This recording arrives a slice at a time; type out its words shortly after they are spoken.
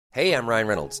Hey, I'm Ryan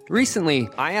Reynolds. Recently,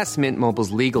 I asked Mint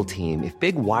Mobile's legal team if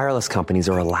big wireless companies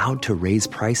are allowed to raise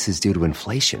prices due to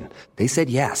inflation. They said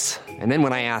yes. And then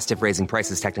when I asked if raising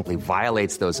prices technically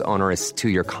violates those onerous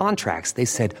two-year contracts, they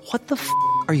said, "What the f***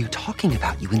 are you talking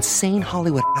about, you insane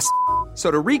Hollywood ass?" So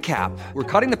to recap, we're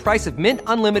cutting the price of Mint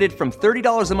Unlimited from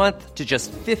 $30 a month to just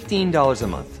 $15 a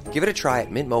month. Give it a try at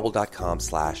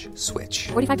mintmobile.com/switch.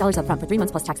 $45 up front for 3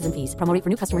 months plus taxes and fees. Promo rate for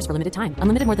new customers for limited time.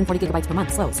 Unlimited more than 40 gigabytes per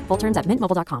month. Slows full terms at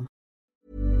mintmobile.com.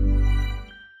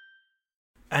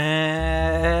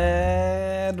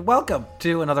 And welcome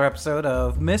to another episode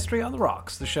of Mystery on the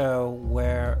Rocks, the show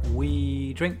where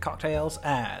we drink cocktails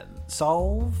and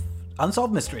solve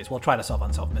unsolved mysteries. We'll try to solve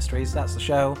unsolved mysteries. That's the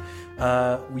show.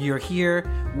 We are here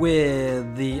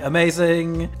with the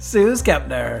amazing Suze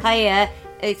Kempner. Hiya.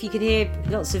 If you can hear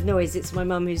lots of noise, it's my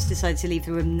mum who's decided to leave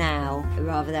the room now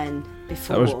rather than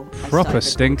before. That was proper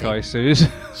stink eye, Suze.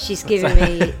 She gave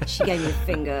me a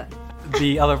finger.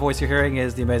 The other voice you're hearing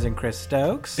is the amazing Chris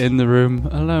Stokes. In the room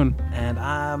alone. And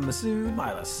I'm Masood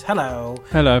Milas. Hello.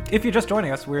 Hello. If you're just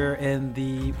joining us, we're in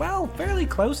the, fairly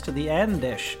close to the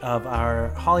end-ish of our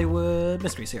Hollywood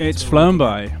mystery series. It's flown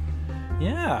by.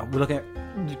 Yeah, we're looking at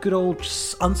good old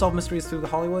unsolved mysteries through the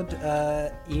Hollywood,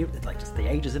 like just the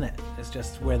ages, isn't it? It's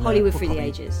just where Hollywood through the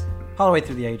ages. Hollywood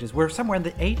through the ages. We're somewhere in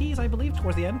the 80s, I believe,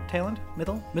 towards the end, tail end,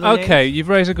 middle. Okay, you've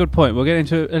raised a good point. We'll get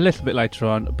into it a little bit later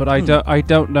on, but I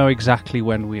don't know exactly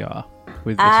when we are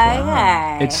with this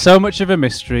one. It's so much of a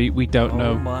mystery. We don't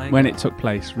know when it took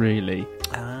place, really.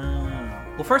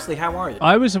 Well, firstly, how are you?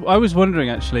 I was wondering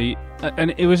actually,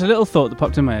 and it was a little thought that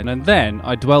popped in my head, and then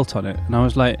I dwelt on it, and I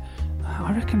was like,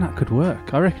 I reckon that could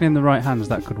work. I reckon in the right hands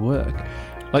that could work.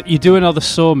 Like, you do another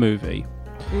Saw movie,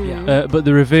 but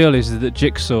the reveal is that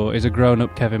Jigsaw is a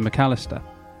grown-up Kevin McAllister.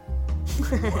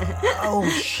 Oh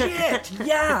shit!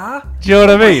 Yeah. Do you know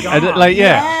what I mean?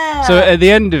 Yeah. So at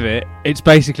the end of it, it's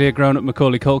basically a grown-up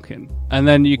Macaulay Culkin, and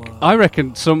then I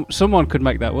reckon someone could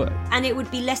make that work. And it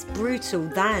would be less brutal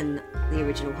than the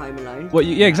original Home Alone.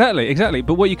 Exactly.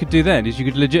 But what you could do then is you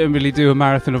could legitimately do a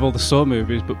marathon of all the Saw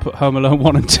movies, but put Home Alone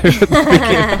 1 and 2 at the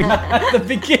beginning. At the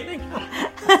beginning.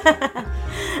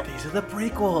 These are the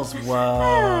prequels.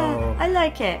 Whoa. I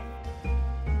like it.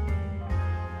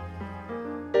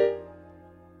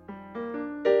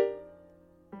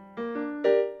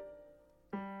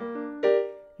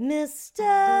 Mystery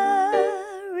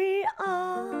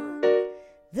on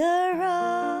the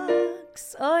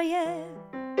rocks, oh yeah.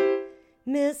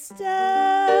 Mystery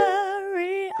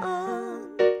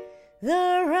on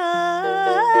the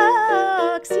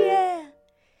rocks, yeah.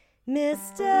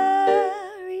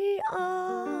 Mystery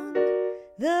on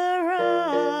the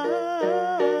rocks,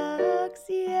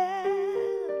 yeah.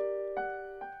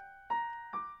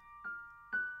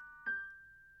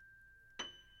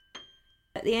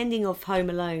 The ending of Home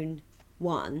Alone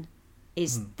 1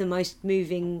 is the most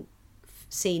moving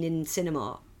scene in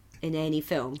cinema in any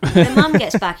film. The mum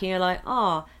gets back and you're like,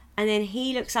 oh, and then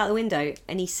he looks out the window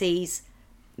and he sees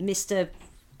Mr.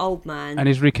 Old Man. And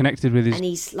he's reconnected with his... And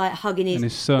he's like hugging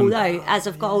his son. Although, as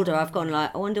I've got older, I've gone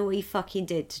like, I wonder what he fucking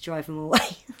did to drive him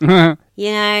away.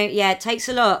 It takes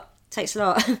a lot.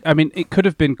 I mean, it could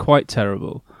have been quite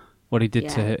terrible what he did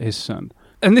to his son.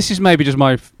 And this is maybe just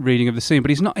my reading of the scene, but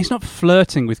he's not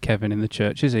flirting with Kevin in the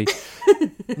church, is he?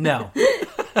 No.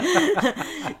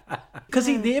 Because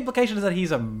the implication is that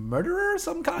he's a murderer of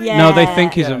some kind? Yeah. No, they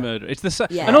think he's a murderer. It's the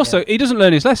and also, he doesn't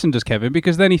learn his lesson, does Kevin?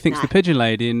 Because then he thinks the pigeon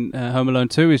lady in Home Alone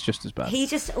 2 is just as bad. He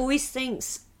just always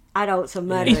thinks adults are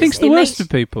murderers. He thinks the worst of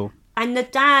people. And the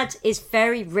dad is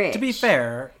very rich. To be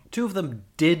fair, two of them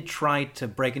did try to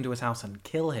break into his house and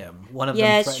kill him. One of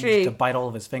them threatened to bite all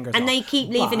of his fingers off. And they keep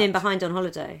leaving him behind on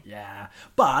holiday. Yeah.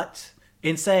 But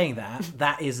in saying that,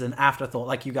 that is an afterthought,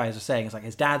 like you guys are saying. It's like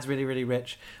his dad's really, really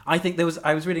rich. I think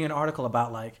I was reading an article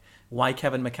about like why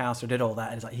Kevin McAllister did all that.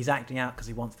 And it's like he's acting out because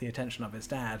he wants the attention of his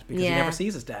dad because he never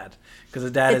sees his dad. Because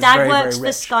his dad is very, very rich. The dad works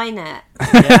for Skynet.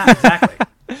 Yeah, exactly.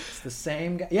 It's the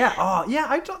same guy. Yeah. Oh,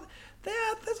 yeah.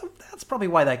 That's probably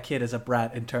why that kid is a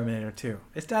brat in Terminator 2.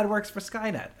 His dad works for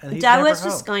Skynet. And he's dad works for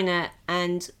Skynet,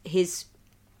 and his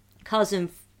cousin,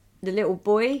 the little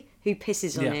boy who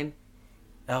pisses on him.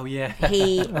 Oh, yeah. I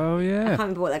can't yeah.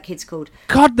 remember what that kid's called.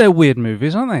 God, they're weird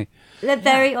movies, aren't they? They're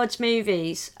very odd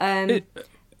movies. Do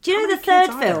you know the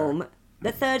third film?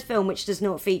 The third film, which does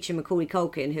not feature Macaulay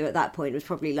Culkin, who at that point was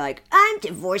probably like, I'm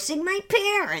divorcing my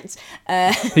parents.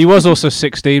 He was also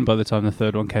 16 by the time the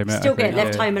third one came out. Still get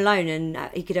left home alone, and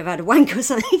he could have had a wank or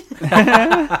something.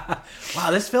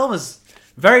 Wow, this film is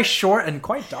very short and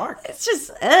quite dark. It's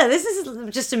just, this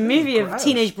is just a movie of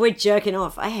teenage boy jerking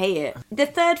off. I hate it. The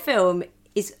third film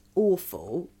is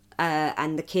awful.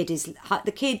 and the kid is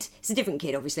it's a different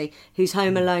kid, obviously, who's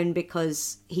home alone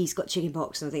because he's got chicken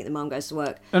pox, and I think the mum goes to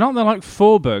work. And aren't there like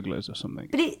 4 burglars or something?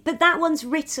 But that one's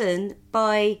written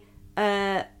by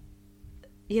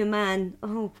your man.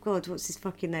 Oh God, what's his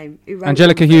fucking name? Who wrote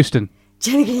Angelica Houston.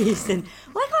 Angelica Houston.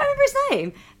 Well, I can't remember his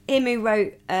name. Him who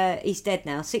wrote. He's dead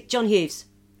now. John Hughes.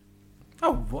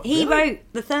 Oh, what? He really? wrote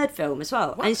the third film as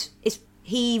well, What? and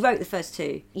he wrote the first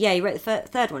 2. Yeah, he wrote the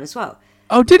third one as well.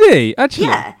 Oh, did he? Actually?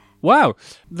 Yeah. Wow.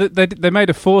 They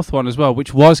made a 4th one as well,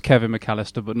 which was Kevin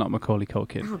McAllister, but not Macaulay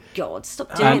Culkin. Oh God,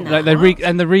 stop doing And that.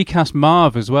 they recast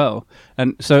Marv as well,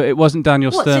 and so it wasn't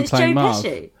Daniel What? So Stern it's playing Joe Marv.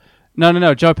 Pesci?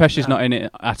 No. Joe Pesci's not in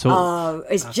it at all. Oh,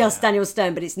 it's just Daniel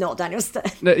Stern, but it's not Daniel Stern.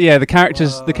 Yeah, the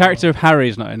character of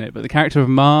Harry's not in it, but the character of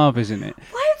Marv is in it.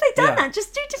 Why have they done Yeah. that?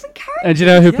 Just do different characters. And do you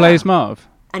know who plays Marv?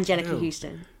 Angelica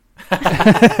Houston.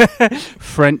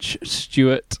 French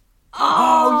Stewart.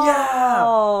 Oh, yeah.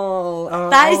 Oh,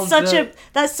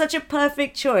 that's such a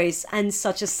perfect choice and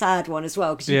such a sad one as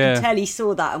well, because you Yeah. can tell he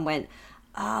saw that and went,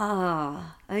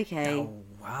 okay. Oh,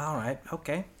 all right.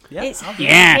 Okay. Yeah. It's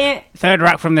Yeah, Third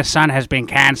Rock from the Sun has been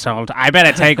cancelled. I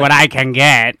better take what I can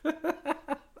get.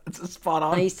 It's spot I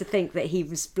on. used to think that he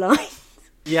was blind.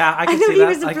 Yeah, I I can thought see he that.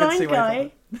 was a I can see blind where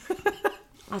you're guy.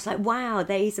 I was like, wow,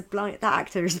 that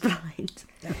actor is blind.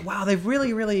 coming- Wow, they've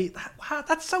really, wow,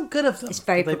 that's so good of them. It's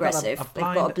very They've got progressive. They've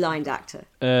got a blind actor.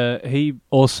 He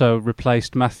also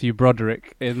replaced Matthew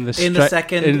Broderick in the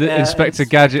second, Inspector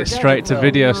Gadget straight to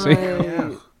video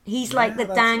scene. He's like the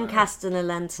Dan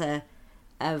Castellaneta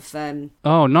of.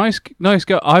 Oh, nice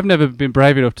guy. I've never been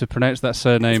brave enough to pronounce that It's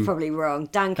surname. probably wrong.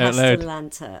 Dan Out loud.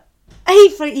 Castellaneta.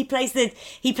 He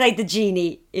played the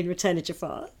genie in Return of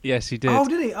Jafar. Yes, he did. Oh,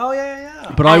 did he? Oh,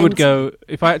 yeah. But I would And- go,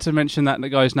 if I had to mention that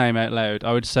guy's name out loud,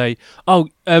 I would say,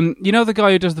 you know the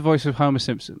guy who does the voice of Homer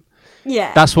Simpson?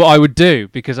 Yeah. That's what I would do,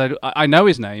 because I know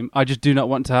his name, I just do not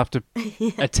want to have to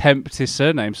attempt his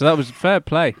surname. So that was fair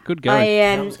play. Good going.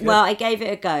 I gave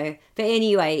it a go. But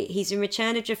anyway, he's in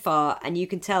Return of Jafar, and you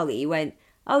can tell that he went,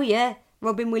 oh yeah,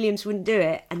 Robin Williams wouldn't do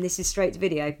it, and this is straight to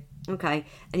video. Okay.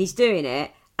 And he's doing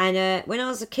it. And when I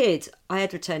was a kid, I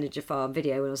had Return of Jafar on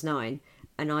video when I was 9,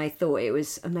 and I thought it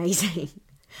was amazing.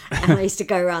 And I used to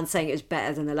go around saying it was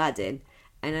better than Aladdin.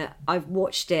 And I've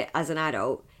watched it as an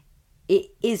adult. It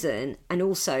isn't, and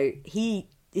also he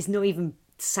is not even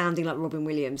sounding like Robin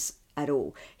Williams at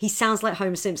all. He sounds like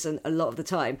Homer Simpson a lot of the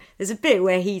time. There's a bit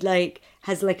where he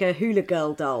has a hula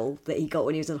girl doll that he got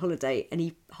when he was on holiday, and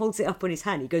he holds it up on his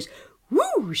hand. He goes,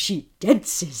 "Woo, she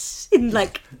dances," in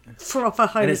proper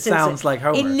Homer And it Simpson. sounds like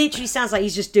Homer. It literally sounds like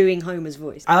he's just doing Homer's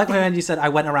voice. I like when you said I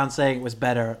went around saying it was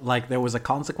better, like there was a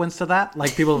consequence to that.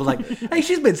 Like people were like, hey,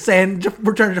 she's been saying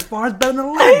Return of Jafar is better than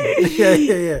Aladdin.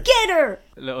 yeah. Get her!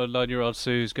 Little 9-year-old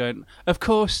Sue's going, of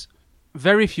course,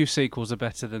 very few sequels are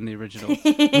better than the original.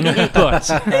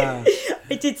 But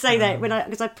I did say that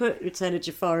because I put Return of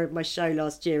Jafar in my show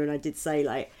last year, and I did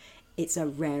say it's a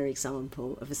rare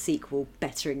example of a sequel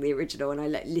bettering the original, and I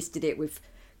listed it with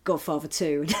Godfather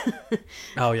 2 and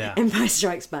Oh yeah. Empire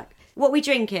Strikes Back. What are we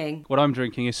drinking? what I'm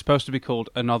drinking is supposed to be called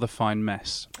Another Fine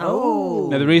Mess. Oh,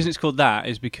 Now, the reason it's called that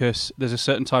is because there's a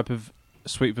certain type of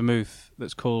sweet vermouth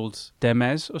that's called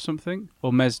Demez or something,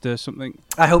 or Mesda something.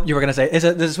 I hope you were gonna say there's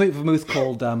a sweet vermouth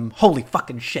called Holy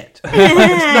Fucking Shit.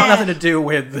 It's not nothing to do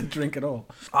with the drink at all.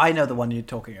 I know the one you're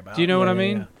talking about. Do you know what I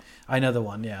mean? Yeah. I know the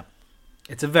one. Yeah,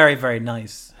 it's a very very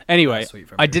nice. Anyway, sweet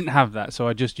vermouth. I didn't have that, so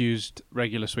I just used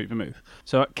regular sweet vermouth.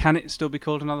 So can it still be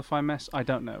called Another Fine Mess? I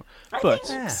don't know. But,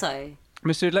 I think so.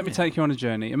 Mr. Let me take you on a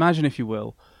journey. Imagine, if you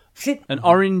will, an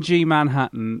orangey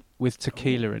Manhattan with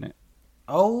tequila in it.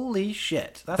 Holy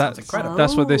shit! That sounds incredible.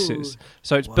 That's what this is.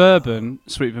 So it's bourbon,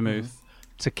 sweet vermouth,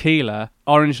 tequila,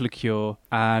 orange liqueur,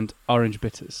 and orange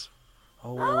bitters.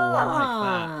 Oh, I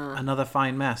like that. Another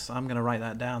fine mess. I'm going to write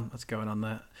that down. That's going on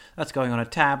there. That's going on a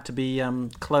tab to be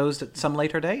closed at some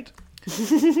later date.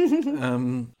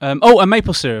 And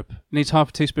maple syrup. Needs half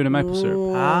a teaspoon of maple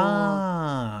syrup.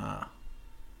 Ah.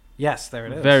 Yes, there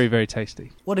it is. Very, very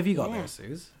tasty. What have you got there,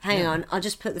 Suze? Hang on, I'll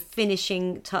just put the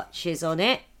finishing touches on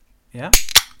it. Yeah.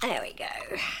 There we go.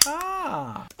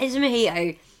 Ah. It's a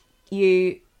mojito.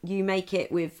 You make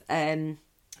it with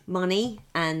money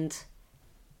and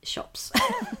shops.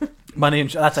 Money and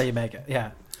that's how you make it.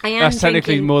 Yeah. I am That's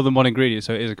technically drinking- more than one ingredient,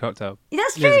 so it is a cocktail.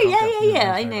 That's It is true. a Yeah. cocktail. Yeah,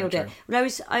 I that's nailed very it. true.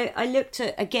 When I looked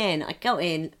at again. I got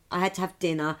in. I had to have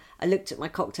dinner. I looked at my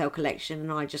cocktail collection,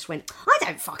 and I just went, I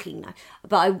don't fucking know.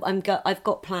 But I've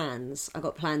got plans. I've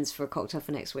got plans for a cocktail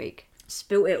for next week.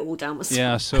 Spilt it all down my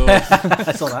Yeah, I saw.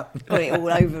 I saw that. got it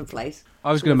all over the place.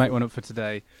 I was going to make one up for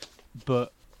today,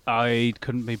 but I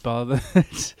couldn't be bothered.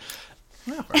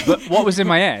 But what was in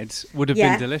my head would have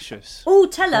Yeah. been delicious. Oh,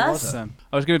 tell us. I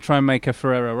was going to try and make a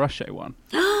Ferrero Rocher one.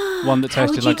 One that How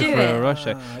tasted would you like a do Ferrero it?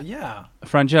 Rocher. Yeah.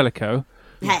 Frangelico,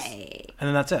 Hey. And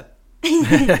then that's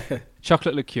it.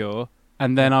 chocolate liqueur,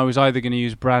 and then I was either going to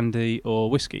use brandy or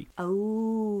whiskey.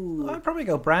 Oh. I'd probably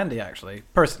go brandy, actually,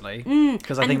 personally,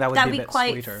 because I think that would be a bit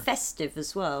quite sweeter. festive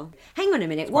as well. Hang on a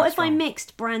minute. What if I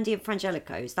mixed brandy and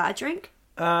Frangelico? Is that a drink?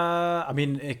 I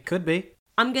mean, it could be.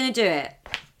 I'm going to do it.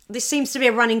 This seems to be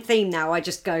a running theme now. I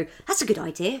just go, that's a good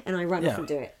idea, and I run off and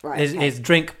do it. Right. Is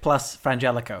drink plus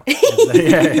Frangelico.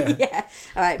 yeah. Yeah.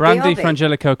 All right. Brandy BRB.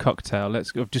 Frangelico cocktail.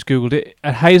 I've just googled it.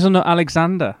 A hazelnut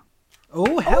Alexander.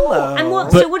 Oh, hello. And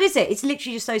what? So what is it? It's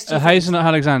literally just those two. A things. hazelnut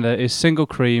Alexander is single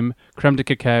cream, creme de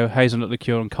cacao, hazelnut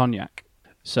liqueur, and cognac.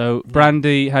 So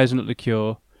brandy, hazelnut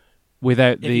liqueur,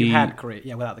 without If the you had cream.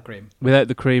 Yeah, without the cream. without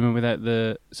the cream and without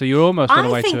the. So you're almost on the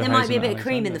I way think to a there might be a hazelnut bit of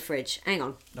cream in Alexander. the fridge. Hang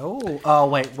on. Oh,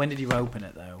 wait. When did you open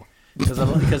it, though?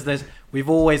 Because we've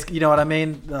always, you know what I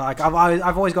mean? Like,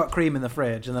 I've always got cream in the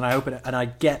fridge, and then I open it, and I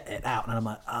get it out, and I'm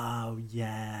like, oh,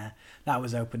 yeah, that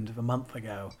was opened a month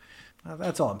ago.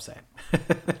 That's all I'm saying.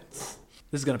 This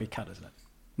is going to be cut, isn't it?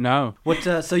 No. What?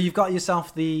 So you've got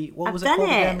yourself the what I've was it done called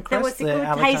it. again, Chris? What's it The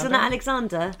called? Hazelnut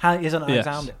Alexander. Hazelnut Yes.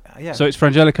 Alexander. Yeah. So it's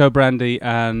Frangelico, brandy,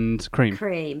 and cream.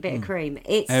 Bit of cream.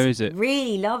 It's How is it?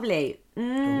 really lovely.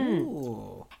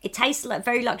 Ooh. It tastes like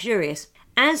very luxurious.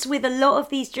 As with a lot of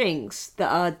these drinks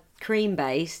that are cream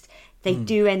based, they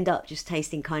do end up just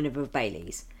tasting kind of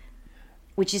Baileys,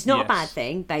 which is not a bad Yes.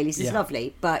 thing. Baileys is Yeah.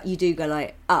 lovely, but you do go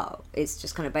like, oh, it's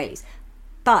just kind of Baileys.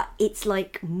 But it's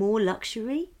like more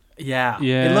luxury. Yeah.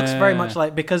 It looks very much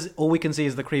like, because all we can see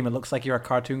is the cream, it looks like you're a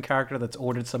cartoon character that's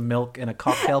ordered some milk in a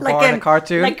cocktail Like bar in a- a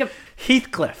cartoon. like a-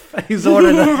 Heathcliff. He's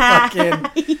ordered a fucking...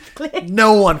 Heathcliff.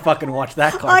 No one fucking watched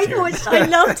that cartoon. I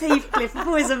loved Heathcliff. It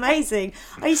was amazing.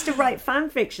 I used to write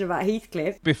fan fiction about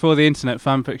Heathcliff. Before the internet,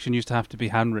 fan fiction used to have to be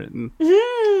handwritten.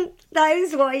 That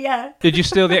is why, yeah. Did you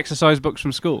steal the exercise books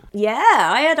from school? Yeah,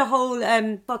 I had a whole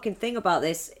fucking thing about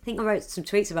this. I think I wrote some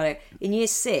tweets about it. In year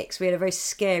 6, we had a very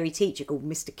scary teacher called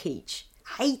Mr. Keach.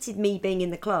 Hated me being in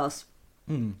the class.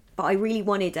 But I really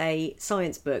wanted a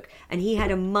science book. And he had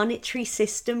a monetary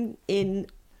system in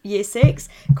year 6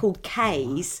 called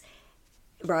K's,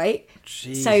 right?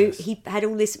 Jesus. So he had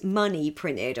all this money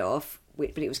printed off,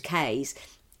 but it was K's.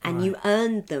 And you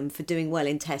earned them for doing well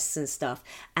in tests and stuff.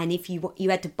 And if you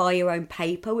had to buy your own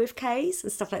paper with K's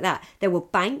and stuff like that. There were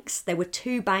banks. There were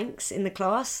 2 banks in the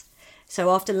class. So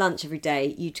after lunch every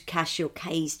day, you'd cash your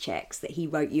K's checks that he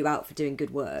wrote you out for doing good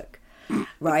work.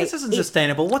 Right? This isn't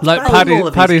sustainable. What's Like wrong with all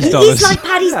of Paddy's these? It dollars. is like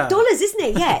Paddy's Yeah. dollars, isn't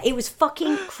it? Yeah, it was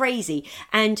fucking crazy.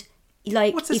 And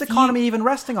like, What's this if economy even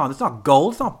resting on? It's not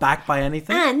gold. It's not backed by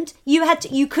anything. And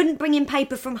you couldn't bring in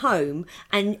paper from home,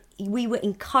 and we were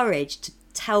encouraged to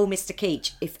tell Mr.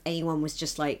 Keach if anyone was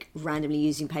just like randomly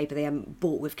using paper they hadn't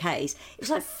bought with K's. It was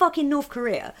like fucking North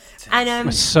Korea. And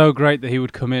It's so great that he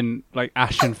would come in like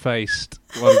ashen faced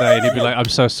one day and he'd be like, "I'm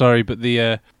so sorry, but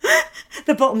the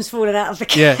the bottom's fallen out of the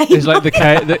K. yeah, it's like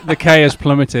the K has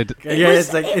plummeted." yeah, was-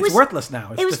 it's like it it's was- worthless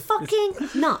now. It was just- fucking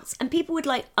nuts. And people would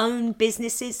like own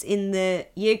businesses in the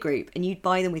year group, and you'd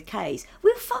buy them with K's.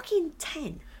 We were fucking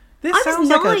 10. This I was sounds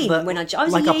 9 like when I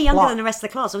was like a year younger plot. than the rest of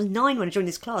the class. I was 9 when I joined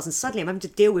this class, and suddenly I'm having to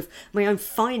deal with my own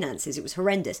finances. It was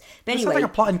horrendous. But It sounds anyway,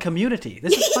 like a plot in Community.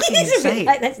 This is fucking it is a bit insane.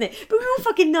 like that, isn't it? But we were all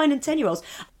fucking 9 and 10-year-olds.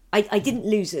 I didn't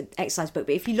lose an exercise book,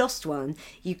 but if you lost one,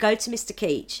 you go to Mr.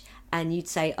 Keach and you'd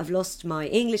say, I've lost my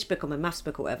English book or my maths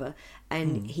book or whatever.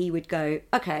 And he would go,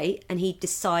 okay. And he'd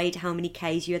decide how many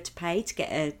Ks you had to pay to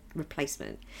get a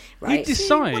replacement. Right? He'd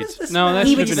decide. what is this No, man? there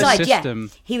He should would have been a decide, yeah.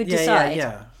 system. He would Yeah, decide.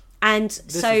 yeah. And is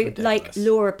so, like, ridiculous.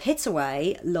 Laura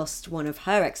Pittaway lost one of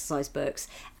her exercise books,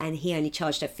 and he only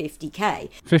charged her 50k.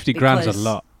 50 grand's a because-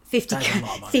 lot. 50, That's a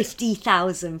lot of money.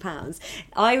 £50,000.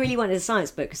 I really wanted a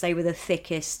science book because they were the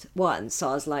thickest ones. So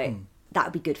I was like, that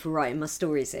would be good for writing my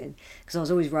stories in, because I was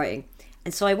always writing.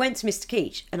 And so I went to Mr.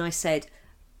 Keach and I said,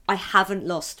 I haven't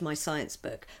lost my science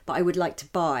book, but I would like to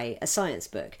buy a science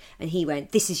book. And he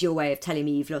went, this is your way of telling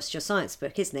me you've lost your science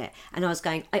book, isn't it? And I was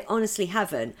going, I honestly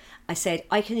haven't. I said,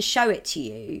 I can show it to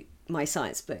you, my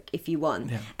science book, if you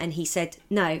want. And he said,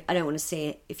 no, I don't want to see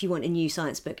it. If you want a new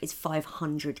science book, it's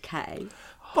 500k.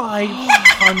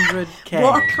 500k.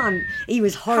 What a cunt. He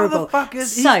was How horrible. the fuck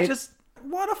is he So, just...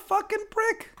 What a fucking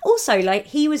prick. also, like,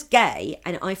 he was gay,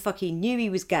 and I fucking knew he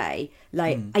was gay.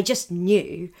 Like, I just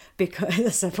knew, because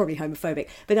that's probably homophobic.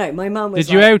 But no, my mum was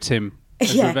Did you like, out him?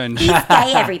 as revenge. He's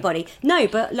gay, everybody. No,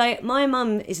 but like my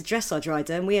mum is a dressage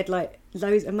rider, and we had like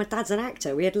loads, and my dad's an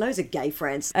actor. We had loads of gay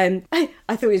friends. I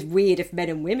thought it was weird if men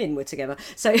and women were together.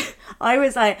 So I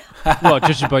was like, Well,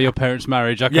 judging by your parents'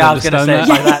 marriage, I can Yeah, I was going to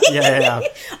understand say that. like that. Yeah.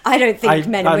 I don't think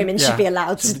men and I'm- women should be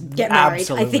allowed to get married. I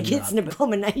Absolutely think it's an not.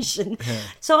 abomination.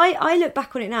 So I look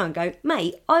back on it now and go,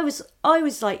 mate, I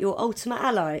was like your ultimate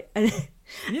ally, and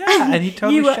Yeah, and he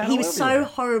totally he was so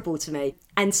horrible to me.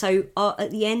 And so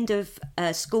at the end of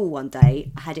school one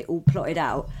day, I had it all plotted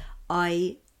out.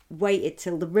 I waited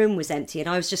till the room was empty, and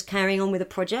I was just carrying on with a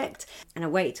project, and I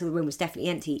waited till the room was definitely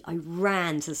empty. I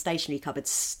ran to the stationery cupboard,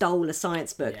 stole a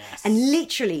science book, and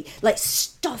literally like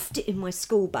stuffed it in my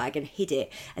school bag and hid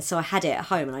it. And so I had it at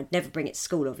home, and I'd never bring it to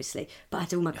school obviously, but I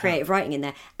had all my creative writing in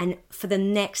there. And for the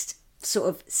next sort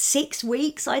of 6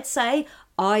 weeks, I'd say,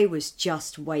 I was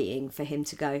just waiting for him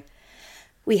to go,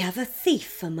 we have a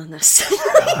thief among us.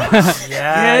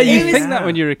 Yeah, you It think was- that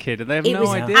when you're a kid, and they have It no was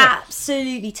idea.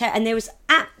 absolutely and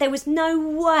there was no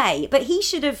way. But he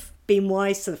should have been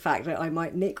wise to the fact that I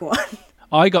might nick one.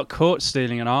 I got caught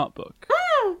stealing an art book.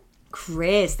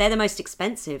 Chris, they're the most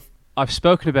expensive. I've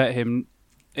spoken about him.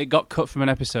 It got cut from an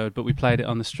episode, but we played it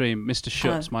on the stream. Mr.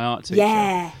 Schutz, my art teacher.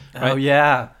 Yeah. Oh,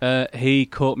 yeah. He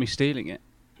caught me stealing it,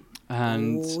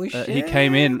 and Oh, he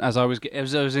came in as I was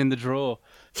in the drawer.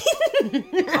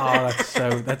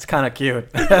 Oh, that's kind of cute.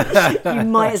 You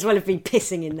might as well have been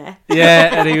pissing in there.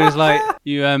 Yeah, and he was like,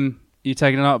 "You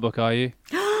taking an art book, are you?"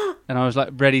 And I was like,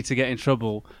 ready to get in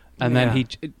trouble. And then he,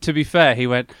 to be fair, he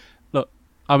went, "Look,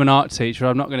 I'm an art teacher.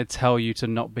 I'm not going to tell you to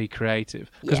not be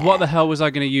creative. Because what the hell was I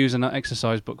going to use an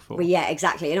exercise book for?" Well, yeah,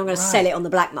 exactly. You're not going to sell it on the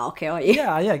black market, are you?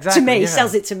 Yeah, exactly. To me, yeah.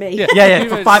 sells it to me. Yeah,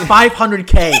 for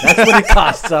 500K. That's what it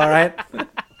costs, all right?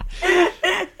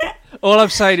 All I'm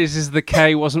saying is the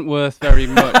K wasn't worth very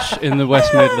much in the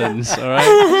West Midlands, all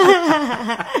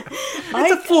right?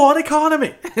 It's a flawed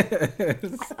economy.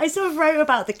 I sort of wrote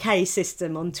about the K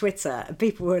system on Twitter, and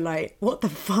people were like, what the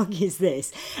fuck is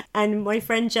this? And my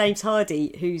friend James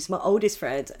Hardy, who's my oldest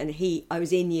friend, and I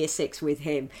was in year 6 with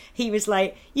him, he was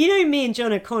like, you know, me and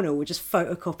John O'Connell were just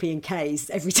photocopying Ks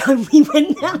every time we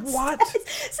went downstairs. What?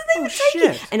 So they would take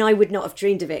it. shit. And I would not have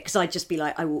dreamed of it, because I'd just be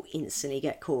like, I will instantly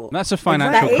get caught. That's a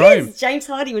financial That crime. is. James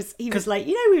Hardy was like,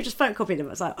 you know, we were just photocopying them. I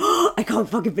was like, oh, I can't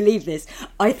fucking believe this.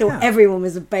 I thought everyone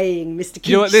was obeying Mr. Keach.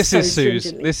 Do you know what this so is, Suze?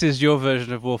 stringently. This is your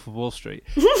version of Wolf of Wall Street.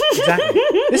 Exactly.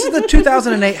 This is the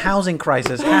 2008 housing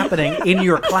crisis happening in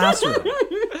your classroom.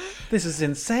 This is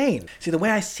insane. See, the way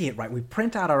I see it, right, we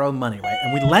print out our own money, right,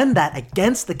 and we lend that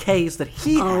against the Ks that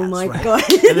he has, Oh my right? God.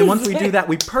 And then once we do that,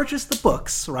 we purchase the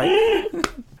books, right?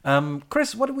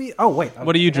 Chris, what do we... Oh, wait.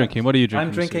 What are you drinking? What are you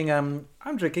drinking? I'm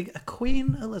drinking a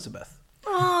Queen Elizabeth.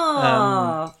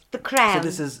 Oh, the crown. So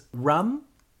this is rum,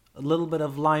 a little bit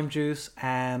of lime juice,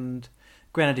 and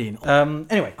grenadine.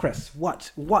 Anyway, Chris,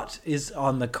 what is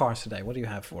on the cards today? What do you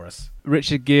have for us?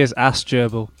 Richard Gere's ass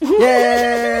gerbil.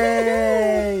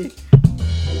 Yay!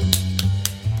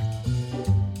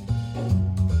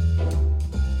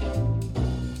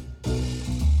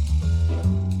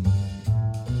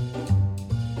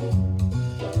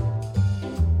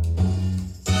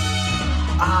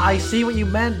 I see what you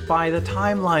meant by the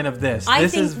timeline of this. I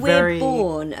this think is we're very...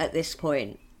 born at this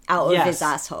point out of Yes. his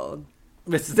asshole.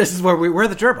 This is where we're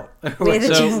the gerbil. We're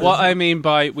the So gerbil. what I mean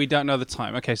by we don't know the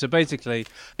time. Okay, so basically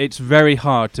it's very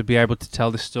hard to be able to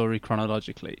tell this story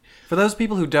chronologically. For those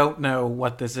people who don't know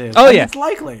what this is, Oh, and yeah. it's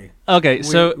likely. Okay,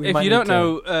 so we if might you don't need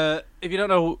know if you don't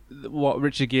know what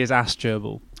Richard Gere's ass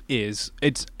gerbil is,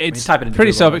 it's type it into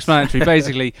pretty Google, self-explanatory.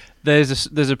 Basically,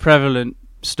 there's a prevalent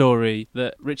story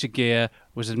that Richard Gere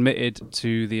was admitted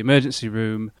to the emergency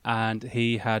room and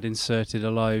he had inserted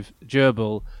a live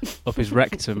gerbil up his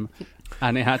rectum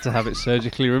and he had to have it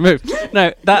surgically removed.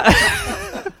 Now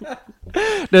that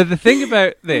now the thing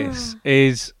about this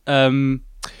is no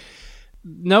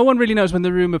one really knows when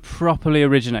the rumour properly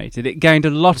originated. It gained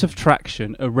a lot of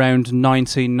traction around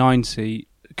 1990,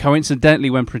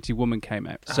 coincidentally when Pretty Woman came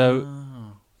out. So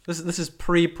This is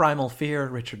pre-Primal Fear,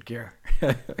 Richard Gere.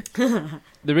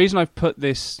 the reason I've put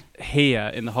this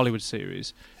here in the Hollywood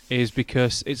series is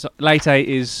because it's late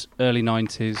 80s, early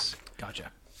 90s. Gotcha.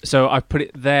 So I put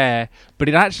it there, but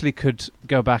it actually could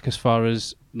go back as far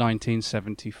as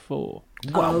 1974.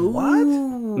 Well,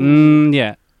 what?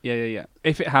 Yeah.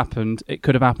 If it happened, it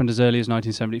could have happened as early as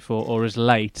 1974 or as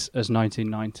late as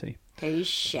 1990. Who's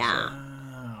shout?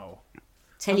 Wow.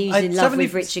 Tell you he's in love 70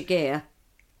 with Richard Gere.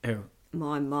 Who?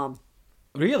 My mum.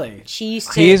 Really? She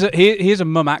used to. He is a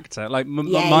mum actor. Like my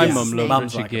mum loved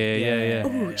Mum's Richard like Gere.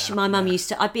 Ooh, my mum used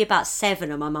to. I'd be about 7,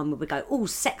 and my mum would go, "Oh,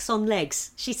 sex on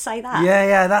legs." She'd say that.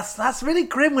 Yeah. That's really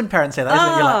grim when parents say that. Isn't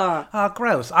it? You're like, oh,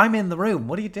 gross. I'm in the room.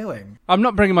 What are you doing? I'm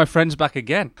not bringing my friends back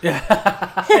again. Your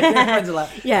friends are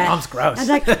like, Yeah. Mom's gross. And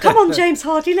like, come on, James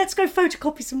Hardy, let's go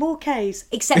photocopy some more Ks.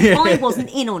 Except I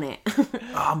wasn't in on it.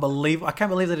 Unbelievable. I can't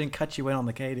believe they didn't cut you in on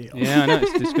the K deal. Yeah, I know,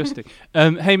 it's disgusting.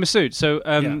 Hey, Masood, so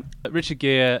Richard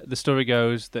Gere, the story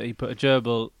goes that he put a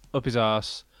gerbil up his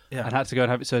arse and had to go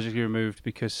and have it surgically removed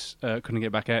because couldn't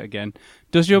get back out again.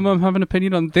 Does your mum have an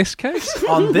opinion on this case?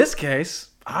 On this case,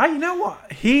 you know what?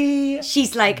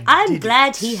 She's like, I'm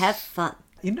glad he had fun.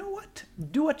 You know what?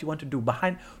 Do what you want to do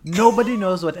behind. Nobody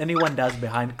knows what anyone does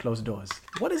behind closed doors.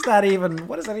 What does that even mean?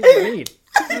 What does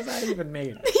that even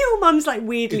mean? Your mum's like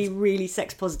weirdly really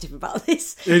sex positive about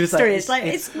this It's story. like-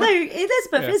 It's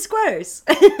Elizabeth, it's gross.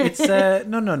 It's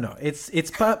no.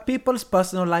 It's people's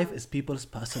personal life is people's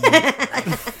personal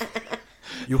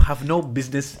life. You have no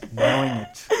business knowing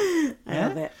it. I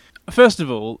love it. First of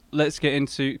all, let's get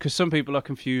into, because some people are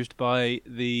confused by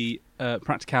the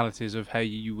practicalities of how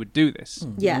you would do this.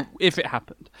 Yeah. If it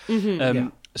happened.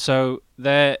 So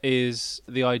there is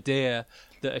the idea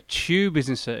that a tube is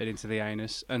inserted into the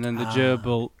anus and then the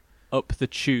gerbil up the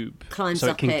tube Climbs so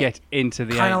it up can it. get into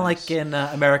the Kind of anus. like in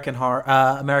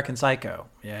American Psycho.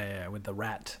 Yeah, with the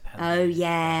rat. Oh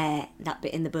yeah, that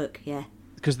bit in the book. Yeah.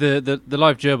 Because the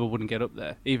live gerbil wouldn't get up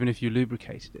there, even if you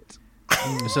lubricated it.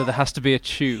 So there has to be a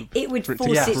tube. It would for to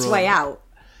force its crawl. way out.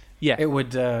 Yeah. It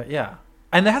would,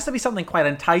 And there has to be something quite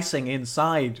enticing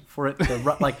inside for it to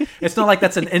run. Like, it's not like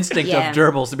that's an instinct Yeah. of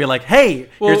gerbils to be like, "Hey,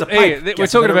 here's a pipe." We're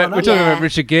Guess talking better about run up. Yeah.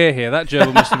 Richard Gere here. That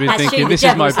gerbil must have been That's thinking, true, "This the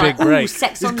is my gerbil's big like, break. Ooh,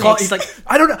 sex on He's legs. like,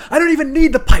 I don't even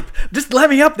need the pipe. Just let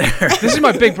me up there. This is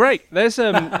my big break." There's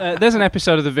an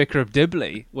episode of The Vicar of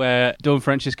Dibley where Dawn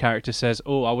French's character says,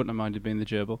 "Oh, I wouldn't have minded being the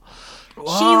gerbil." She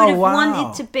would have wow.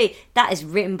 wanted to be. That is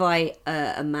written by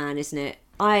a man, isn't it?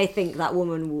 I think that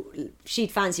woman,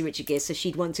 she'd fancy Richard Gere, so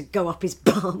she'd want to go up his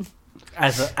bum.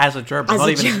 as a gerbil, As not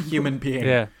a even a gerbil. human being.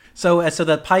 Yeah. So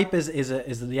the pipe is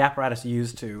the apparatus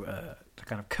used to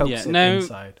kind of coax it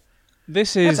inside.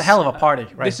 This is That's a hell of a party,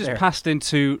 right This there. is passed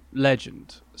into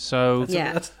legend. So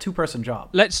Yeah. That's a 2-person job.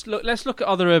 let's look at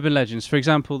other urban legends. For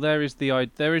example, there is the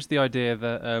idea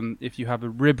that if you have a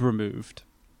rib removed,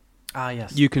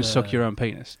 Yes. you can suck your own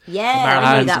penis. Yeah, I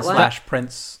Marilyn knew that one. /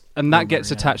 Prince. And that rumor, gets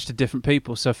yeah. attached to different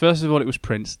people. So first of all, it was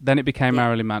Prince. Then it became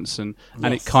Marilyn Manson, and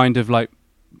it Yes. kind of like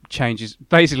changes.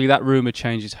 Basically, that rumor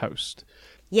changes host.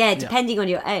 Yeah, depending on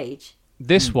your age.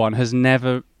 This one has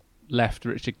never left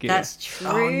Richard Gere. That's true.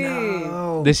 Oh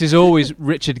no. This is always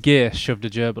Richard Gere shoved a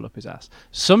gerbil up his ass.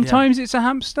 Sometimes it's a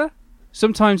hamster.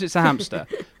 Sometimes it's a hamster.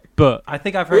 But I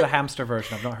think I've heard a hamster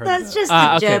version. I've not heard. That's the... just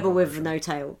Ah, a okay. gerbil with no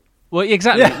tail. well,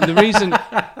 exactly. The reason.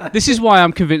 This is why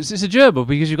I'm convinced it's a gerbil,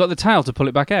 because you've got the tail to pull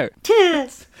it back out.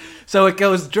 Yes. So it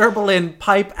goes gerbil in,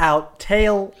 pipe out,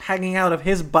 tail hanging out of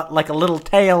his butt like a little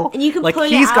tail. And you can like pull it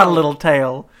he's got a out. little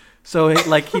tail. So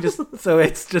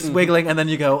it's just wiggling, and then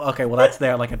you go, okay, well that's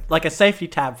there, like a safety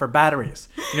tab for batteries.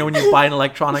 You know when you buy an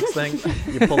electronics thing,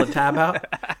 you pull the tab out.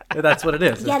 That's what it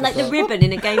is. Yeah, It's like just the ribbon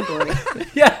in a Game Boy.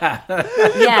 yeah.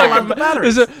 Yeah. the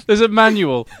batteries. There's a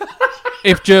manual.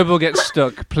 If gerbil gets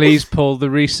stuck, please pull the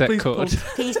reset cord.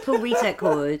 Please pull reset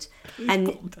cord.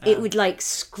 And it would like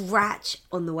scratch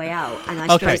on the way out. And I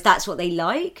Okay. suppose that's what they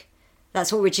like.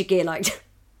 That's what Richard Gere liked.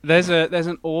 There's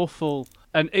an awful,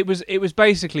 and it was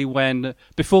basically when,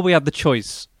 before we had the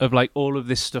choice of like all of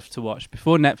this stuff to watch,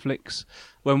 before Netflix,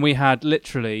 when we had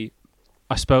literally,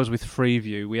 I suppose with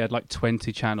Freeview we had like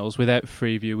 20 channels. Without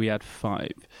Freeview we had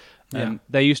 5.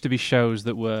 There used to be shows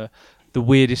that were the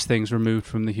weirdest things removed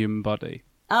from the human body.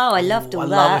 Oh, I loved all I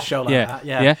that. love a show like Yeah. that.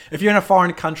 Yeah. Yeah. If you're in a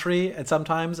foreign country, and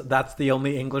sometimes that's the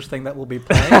only English thing that will be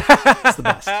playing. It's the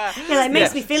best. Yeah, that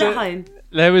makes me feel at home.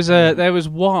 There was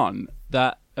one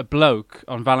that a bloke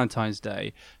on Valentine's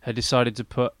Day had decided to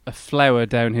put a flower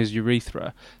down his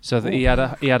urethra so that he had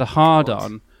a hard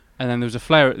on, and then there was a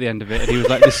flower at the end of it, and he was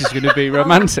like, "This is going to be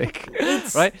romantic,"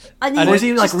 right? And And he was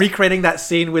he like recreating that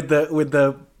scene with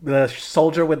the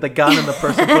soldier with the gun and the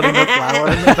person putting the flower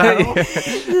in the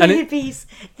barrel? and it- hippies.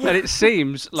 And it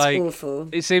seems like awful.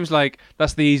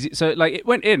 that's the easy. So like it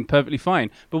went in perfectly fine,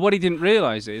 but what he didn't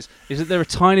realise is that there are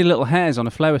tiny little hairs on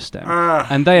a flower stem,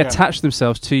 and they attach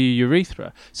themselves to your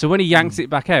urethra. So when he yanked it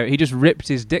back out, he just ripped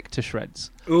his dick to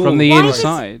shreds. from the Why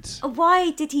inside.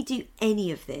 Why did he do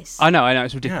any of this? I know,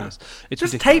 it's ridiculous. It's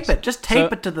Just ridiculous. tape it. Just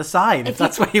tape it to the side if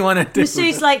that's what you want to do.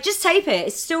 Masu's like, just tape it.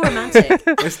 It's still romantic.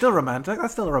 It's still romantic.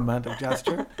 That's still a romantic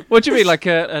gesture. What do you mean, like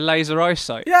a laser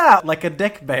eyesight? Yeah, like a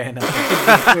dick bayonet.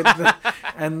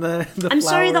 and the I'm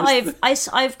sorry that flowers.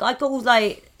 I got all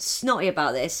like snotty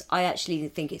about this. I actually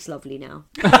think it's lovely now.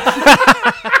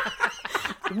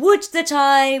 Would that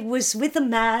I was with a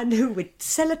man who would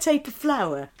sellotape a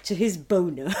flower to his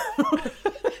boner.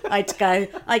 I'd go,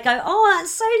 oh,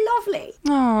 that's so lovely.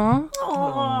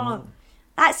 Aww.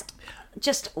 That's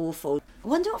just awful. I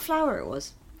wonder what flower it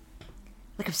was.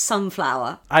 Like a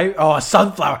sunflower. A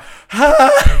sunflower.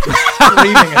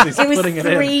 Screaming as he's It was putting it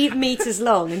in. 3 meters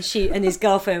long, and his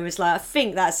girlfriend was like, I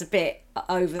think that's a bit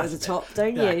over the top,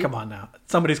 don't you? Yeah, come on now.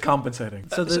 Somebody's compensating.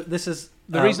 So this is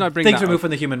the reason I bring things that removed up-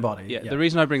 from the human body. Yeah, the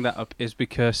reason I bring that up is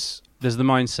because there's the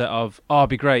mindset of, oh, it'd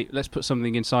be great, let's put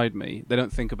something inside me. They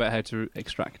don't think about how to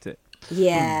extract it.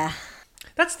 Yeah.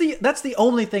 That's the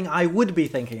only thing I would be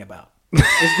thinking about.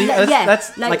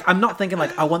 That's like I'm not thinking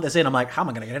like I want this in. I'm like, how am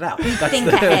I going to get it out? That's Think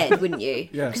ahead, wouldn't you?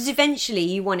 Yeah. Because eventually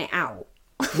you want it out.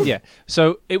 Yeah,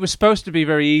 so it was supposed to be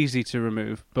very easy to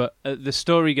remove, but the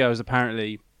story goes,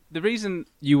 apparently, the reason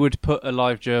you would put a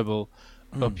live gerbil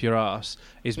up your arse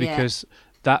is because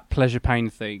that pleasure pain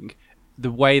thing,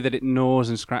 the way that it gnaws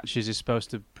and scratches is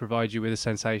supposed to provide you with a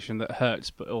sensation that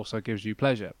hurts but also gives you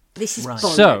pleasure. This is Right.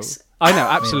 bollocks. So I know,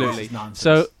 absolutely. This is nonsense.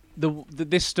 So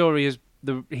this story is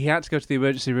he had to go to the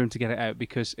emergency room to get it out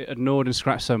because it had gnawed and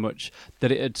scratched so much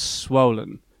that it had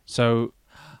swollen. So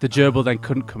the gerbil then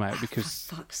couldn't come out because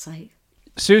Fuck's sake.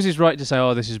 Susie's right to say,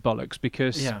 "Oh, this is bollocks,"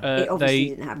 because Yeah. It obviously they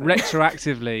didn't happen.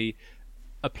 retroactively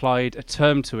applied a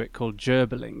term to it called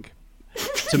gerbiling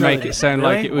to make it sound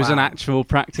like Really? it was an Wow. actual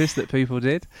practice that people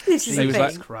did. This is He a was thing.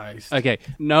 like, Christ. Okay,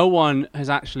 no one has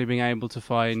actually been able to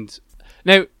find.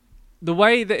 Now, the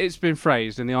way that it's been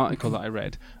phrased in the article that I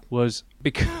read was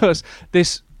because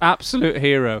this absolute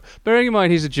hero, bearing in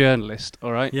mind he's a journalist,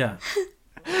 all right? Yeah.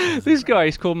 This guy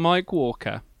is called Mike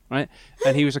Walker, right?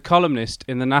 And he was a columnist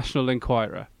in the National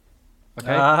Enquirer.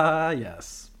 Okay?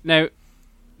 Yes. Now,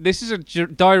 this is a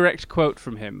direct quote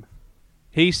from him.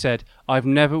 He said, "I've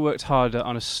never worked harder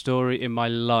on a story in my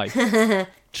life,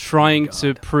 trying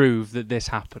to prove that this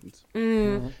happened."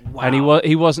 Wow. And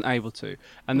he wasn't able to.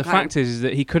 And the fact is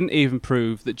that he couldn't even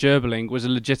prove that gerbiling was a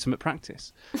legitimate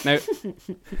practice. Now,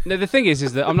 the thing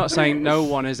is that I'm not saying no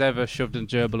one has ever shoved a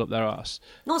gerbil up their arse.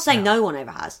 Not saying no one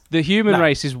ever has. The human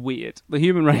race is weird. The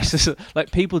human race is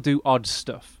like, people do odd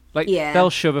stuff. Like they'll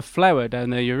shove a flower down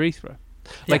their urethra.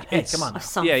 Like hey, it's come on. A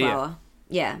sunflower.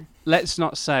 Yeah. Let's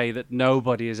not say that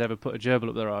nobody has ever put a gerbil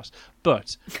up their arse,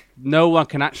 but no one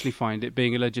can actually find it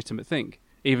being a legitimate thing.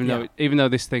 Even though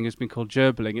this thing has been called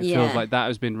gerbiling, it feels like that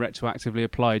has been retroactively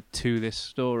applied to this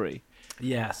story.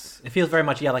 Yes. It feels very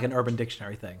much like an Urban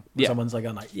Dictionary thing. Where Yeah. Someone's like,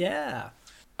 yeah.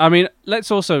 I mean,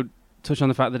 let's also touch on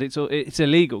the fact that it's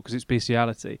illegal because it's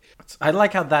bestiality. I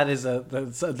like how that is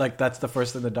that's the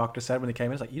first thing the doctor said when he came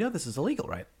in. It's like, this is illegal,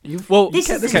 right? This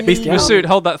is this illegal. bestiality. Masood,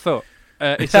 hold that thought.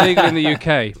 It's illegal in the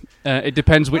UK. It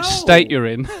depends which state you're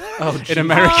in. In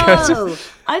America. Oh,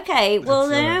 okay. Well,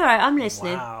 then, all right. I'm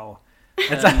listening. Wow.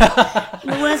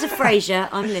 The words of Frasier.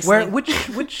 I'm listening.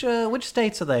 Which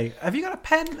states are they? Have you got a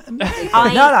pen? And paper?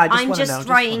 I'm wanna just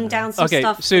know, writing wanna down know. some Okay,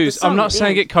 stuff. for the Suze, song I'm not at the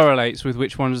saying end. it correlates with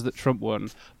which ones that Trump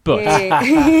won, but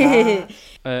there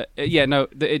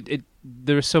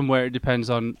is some where it depends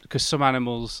on, because some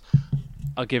animals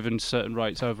are given certain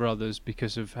rights over others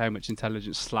because of how much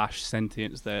intelligence /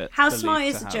 sentience they're How believed smart to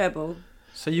is a have. gerbil?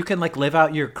 So you can live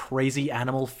out your crazy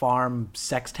Animal Farm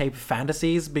sex tape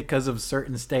fantasies because of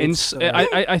certain states.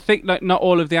 I think not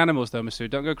all of the animals though, Masood.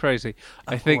 Don't go crazy.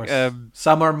 I think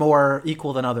some are more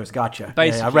equal than others. Gotcha.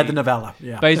 Yeah, I read the novella.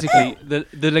 Yeah. basically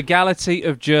the legality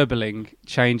of gerbiling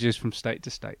changes from state to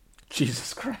state.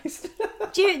 Jesus Christ.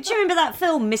 Do you remember that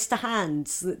film, Mr.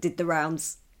 Hands, that did the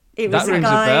rounds? It was That rings a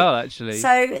guy. bell, actually.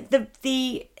 So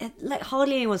the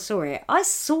hardly anyone saw it. I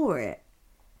saw it.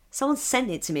 Someone sent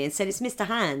it to me and said it's Mr.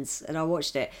 Hands, and I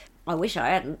watched it. I wish I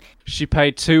hadn't. She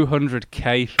paid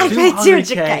 $200K for I it. paid 200K.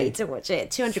 $200K to watch it.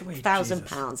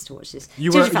 £200,000 to watch this.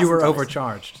 You were $200,000.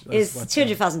 overcharged. It's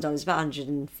 $200,000, about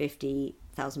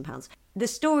 £150,000. The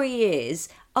story is,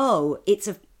 it's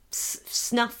a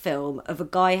snuff film of a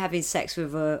guy having sex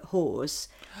with a horse.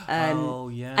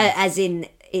 As in,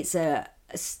 it's a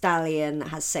stallion that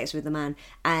has sex with a man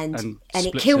and it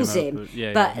splits kills him him. open.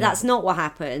 Yeah, but yeah. that's not what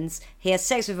happens. He has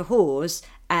sex with a horse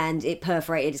and it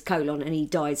perforated his colon, and he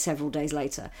died several days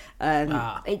later.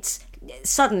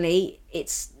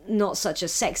 It's not such a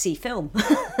sexy film.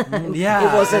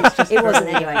 Yeah, it wasn't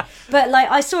anyway. But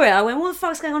like, I saw it, I went, what the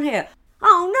fuck's going on here?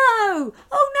 Oh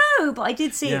no! But I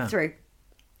did see it through.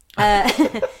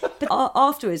 But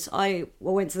afterwards, I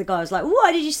went to the guy. I was like,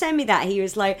 "Why did you send me that?" He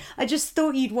was like, "I just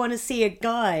thought you'd want to see a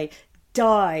guy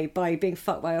die by being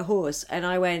fucked by a horse." And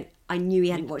I went, "I knew he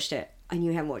hadn't watched it. At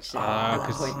that point."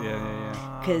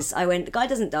 Because I went, "The guy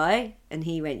doesn't die," and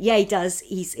he went, "Yeah, he does.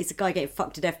 It's a guy getting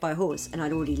fucked to death by a horse." And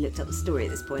I'd already looked up the story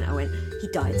at this point. I went, "He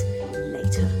died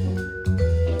later."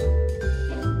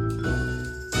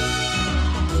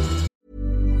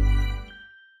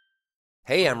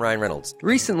 Hey, I'm Ryan Reynolds.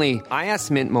 Recently, I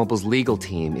asked Mint Mobile's legal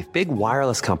team if big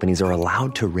wireless companies are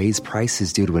allowed to raise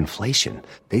prices due to inflation.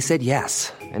 They said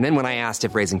yes. And then when I asked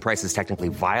if raising prices technically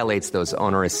violates those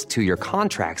onerous 2-year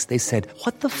contracts, they said,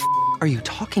 "What the f*** are you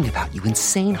talking about, you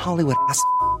insane Hollywood ass?"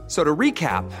 So to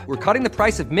recap, we're cutting the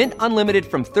price of Mint Unlimited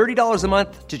from $30 a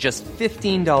month to just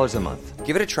 $15 a month.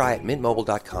 Give it a try at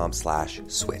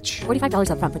mintmobile.com/switch.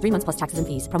 $45 up front for 3 months plus taxes and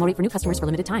fees. Promo rate for new customers for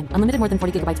limited time. Unlimited more than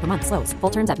 40 gigabytes per month. Slows full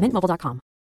terms at mintmobile.com.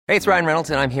 Hey, it's Ryan Reynolds,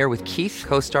 and I'm here with Keith,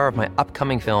 co-star of my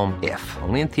upcoming film, If,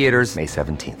 only in theaters May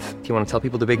 17th. Do you want to tell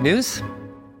people the big news?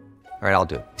 All right, I'll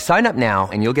do it. Sign up now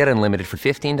and you'll get unlimited for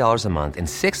 $15 a month and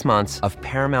 6 months of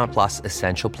Paramount Plus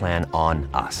Essential Plan on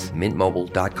us.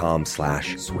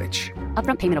 mintmobile.com/switch.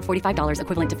 Upfront payment of $45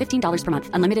 equivalent to $15 per month.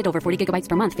 Unlimited over 40 gigabytes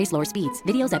per month. Face lower speeds.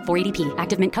 Videos at 480p.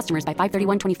 Active Mint customers by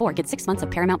 531.24 get 6 months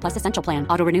of Paramount Plus Essential Plan.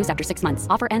 Auto renews after 6 months.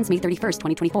 Offer ends May 31st,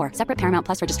 2024. Separate Paramount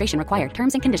Plus registration required.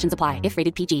 Terms and conditions apply if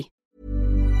rated PG.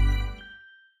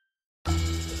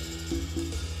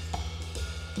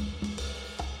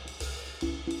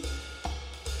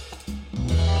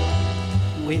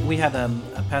 We had a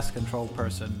pest control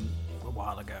person a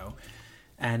while ago,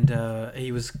 and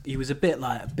he was a bit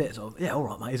sort of, yeah, all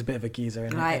right, mate. He's a bit of a geezer,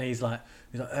 and he's like,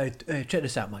 hey, check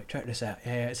this out, mate. Check this out.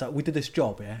 Yeah, it's like we did this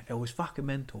job. Yeah, it was fucking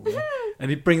mental. Yeah, and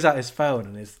he brings out his phone,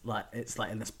 and it's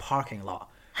like in this parking lot.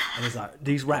 And he's like,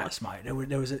 these rats, mate.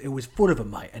 It was full of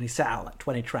them, mate. And he set out like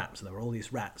 20 traps, and there were all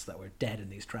these rats that were dead in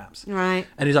these traps. Right.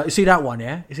 And he's like, you see that one,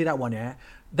 yeah?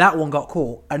 That one got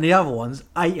caught, and the other ones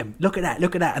ate him. Look at that.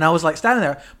 And I was like standing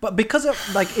there, but because of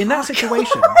like in that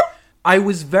situation, I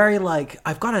was very like,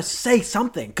 I've got to say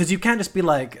something, because you can't just be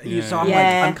like, so I'm like,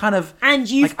 I'm kind of, and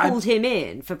you've called him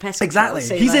in for pest control. Exactly.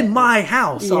 So he's in my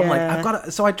house. So I'm like, I've got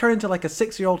to. So I turn into like a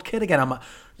 6-year-old kid again. I'm like,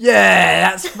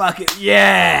 yeah, that's fucking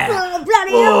Oh,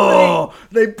 bloody hell,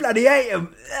 they bloody ate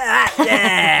him.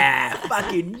 Yeah,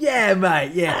 fucking yeah,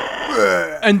 mate.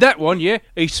 Yeah. And that one,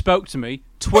 he spoke to me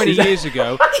 20 years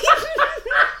ago.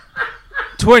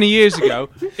 20 years ago,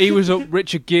 he was up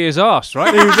Richard Gere's arse,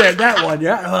 right? He was at that one,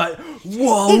 yeah. I'm like,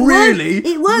 whoa, really?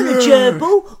 It weren't a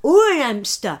gerbil or an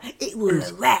hamster. It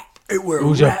was a rat. It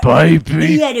was a baby.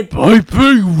 He had a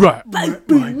baby rat.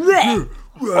 baby rat.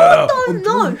 I don't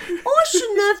know. I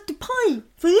shouldn't have to pay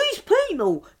for these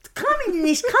people to come into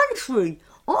this country.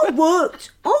 I worked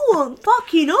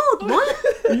fucking hard, mate.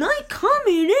 And they come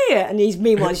in here. And he's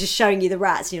meanwhile just showing you the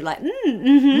rats. And you're like,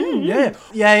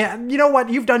 Yeah. You know what?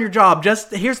 You've done your job.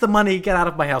 Just, here's the money. Get out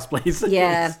of my house, please.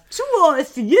 Yeah. It's all right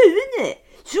for you, isn't it?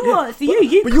 It's all right for you.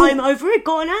 You came over here,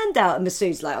 got an hand out. And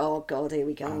Masood's like, oh, God, here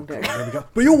we go. Here we go.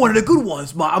 But you're one of the good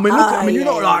ones, mate. I mean, look, you're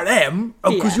not like them.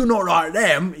 Because you're not like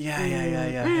them. Yeah.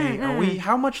 Hey, are we,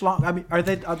 how much longer? I mean, are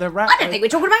there rats? I don't think we're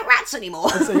talking about rats anymore.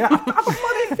 So, yeah, I have a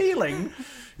funny feeling.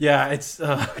 Yeah, it's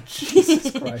Jesus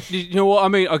Christ. You know what I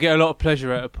mean? I get a lot of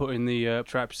pleasure out of putting the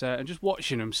traps out and just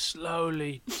watching them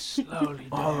slowly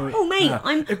Oh, mate,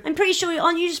 I'm pretty sure,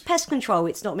 aren't you just pest control?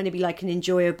 It's not meant to be like an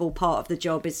enjoyable part of the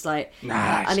job. It's like,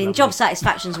 I mean, job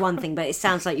satisfaction's one thing, but it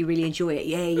sounds like you really enjoy it.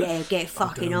 Yeah, get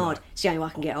fucking hard. It's the only way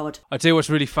I can get hard. I tell you what's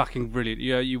really fucking brilliant.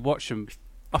 Yeah, you watch them.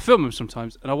 I film them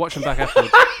sometimes, and I watch them back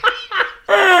afterwards.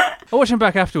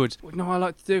 You know what I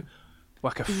like to do?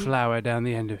 Whack a flower down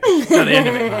the end of it. Down the end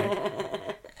of it,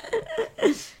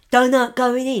 mate. Donut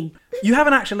going in. You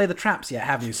haven't actually laid the traps yet,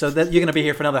 have you? So that you're going to be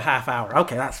here for another half hour.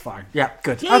 Okay, that's fine. Yeah,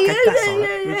 good. Yeah, okay, that's all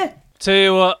right. Yeah. Tell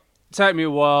you what, take me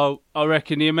a while. I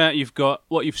reckon the amount you've got,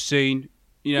 what you've seen,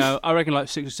 I reckon like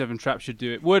 6 or 7 traps should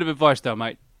do it. Word of advice though,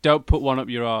 mate, don't put one up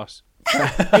your arse.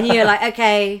 And you're like,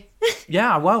 okay.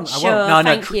 Yeah, I won't. Sure,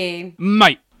 thank you.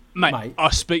 Mate,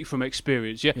 I speak from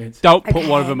experience, yeah? Don't put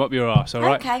one of them up your arse, all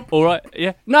right? Okay. All right,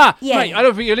 yeah? Nah, mate, I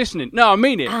don't think you're listening. No, I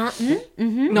mean it.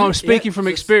 No, I'm speaking from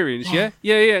experience, yeah?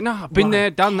 Yeah. No, I've been there,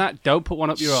 done that. Don't put one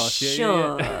up your arse, yeah?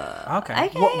 Sure. Okay.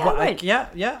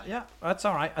 Yeah. That's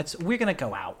all right. We're going to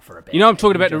go out for a bit. I'm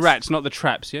talking about the rats, not the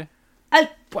traps, yeah? Oh,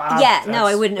 yeah, no,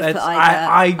 I wouldn't have put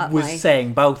either. I was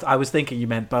saying both. I was thinking you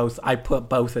meant both. I put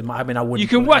both in my... I mean, I wouldn't... You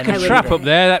can put whack a any trap either. up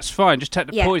there, that's fine. Just take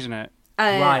the poison out.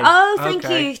 Right. Oh, thank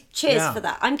Okay. you. Cheers Yeah. for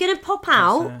that. I'm going to pop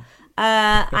out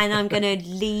and I'm going to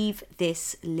leave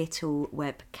this little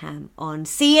webcam on.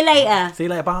 See you later. See you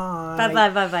later. Bye.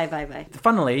 Bye.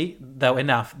 Funnily, though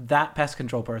enough, that pest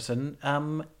control person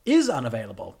is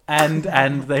unavailable, and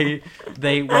they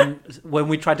when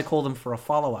we tried to call them for a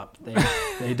follow up,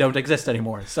 they don't exist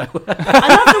anymore. So I love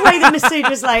the way that Masood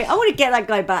was like, I want to get that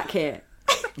guy back here.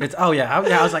 it's I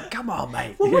was like, come on,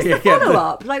 mate. Well, what's the follow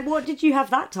up? Like, what did you have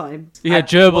that time? He had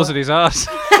gerbils in his ass.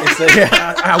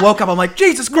 I woke up. I'm like,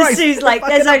 Jesus Christ. Masood's like,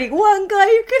 there's only one guy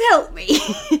who can help me.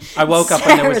 I woke up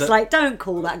and there was Sarah's like, don't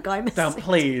call that guy Masood. No,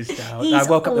 please don't. He's I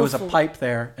woke up, there was a awful. pipe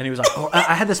there, and he was like, oh,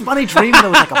 I had this funny dream, there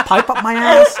was like a pipe up my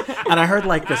ass, and I heard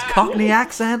like this Cockney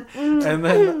accent, and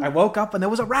then I woke up and there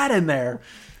was a rat in there.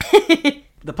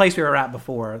 The place we were at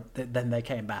before, then they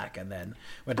came back, and then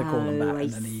went to call them back, I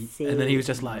and then he was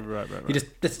just like, he just,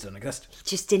 this doesn't exist.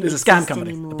 Just didn't There's a scam exist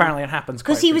company. anymore. Apparently it happens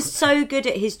Because quite he was frequently. so good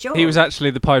at his job. He was actually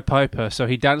the Pied Piper, so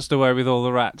he danced away with all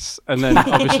the rats and then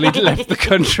obviously left the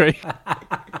country.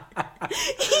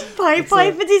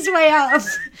 Pipered his way out of...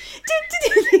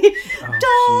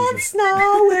 Dance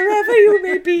now, wherever you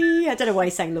may be. I don't know why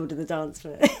he sang Lord of the Dance,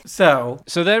 but... So,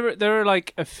 So there are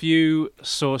like a few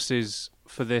sources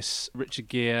for this Richard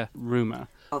Gere rumour.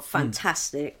 Oh,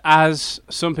 fantastic. As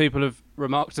some people have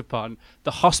remarked upon,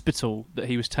 the hospital that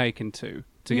he was taken to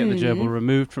get the gerbil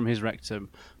removed from his rectum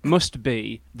must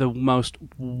be the most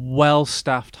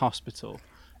well-staffed hospital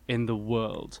in the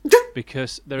world,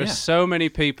 because there are so many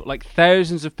people, like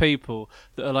thousands of people,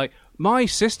 that are like, my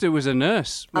sister was a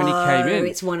nurse when he came in.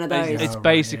 It's one of those. It's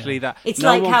basically that. It's No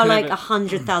like one how can like ever-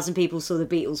 100,000 people saw the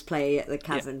Beatles play at the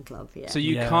Cavern Club. Yeah. So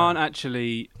you Yeah. can't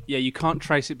actually, you can't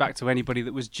trace it back to anybody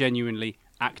that was genuinely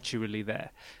actually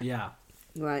there. yeah.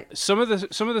 Right. Some of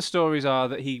the stories are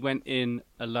that he went in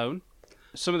alone.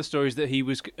 Some of the stories that he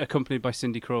was accompanied by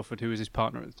Cindy Crawford, who was his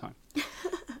partner at the time.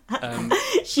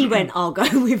 She went, I'll go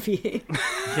with you.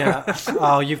 Yeah.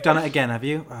 Oh, you've done it again, have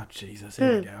you? Oh, Jesus.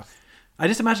 Here we go. I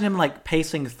just imagine him like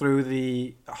pacing through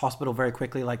the hospital very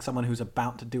quickly, like someone who's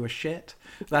about to do a shit.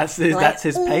 That's his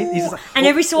pace. He's just like, And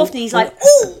every so often he's like,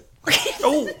 oh,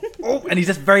 and he's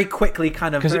just very quickly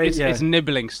kind of Because very, it's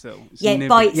nibbling still. It's yeah, it nibbling.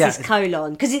 bites Yeah. his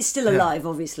colon, because it's still alive,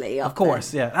 obviously. Of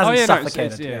course, yeah. It hasn't Oh, yeah, no,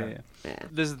 suffocated. yeah.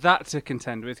 There's that to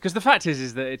contend with. Because the fact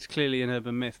is that it's clearly an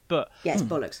urban myth. But Yeah, it's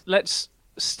bollocks. let's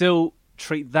still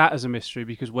treat that as a mystery,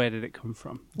 because where did it come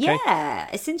from? Okay? Yeah,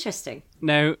 it's interesting.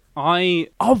 Now, I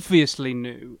obviously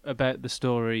knew about the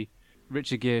story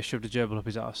Richard Gere shoved a gerbil up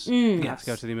his arse. He had to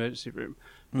go to the emergency room.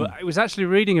 But I was actually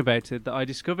reading about it that I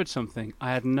discovered something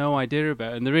I had no idea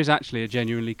about. And there is actually a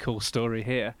genuinely cool story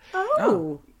here,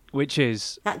 Oh. which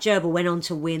is That gerbil went on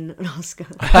to win an Oscar.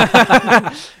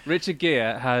 Richard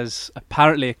Gere has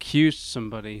apparently accused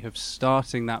somebody of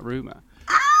starting that rumour.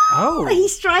 Oh, He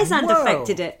Streisand Whoa.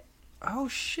 affected it. Oh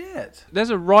shit! There's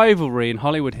a rivalry in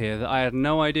Hollywood here that I had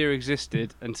no idea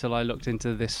existed until I looked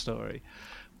into this story,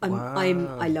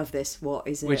 I love this. What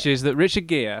is it? which is that Richard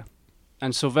Gere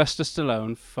and Sylvester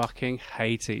Stallone fucking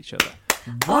hate each other.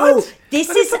 Oh, this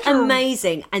is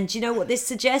amazing. And do you know what this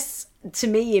suggests to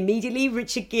me immediately?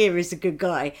 Richard Gere is a good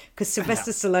guy, because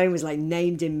Sylvester Stallone was like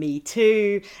named in Me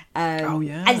Too. Oh,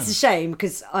 yeah. And it's a shame,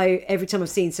 because every time I've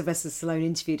seen Sylvester Stallone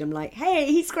interviewed, I'm like, hey,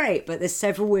 he's great. But there's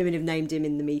several women who've named him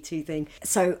in the Me Too thing.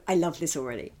 So I love this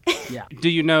already. Do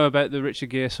you know about the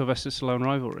Richard Gere Sylvester Stallone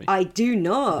rivalry? I do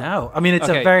not. No, I mean it's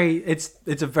Okay.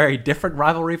 a very different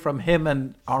rivalry from him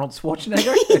and Arnold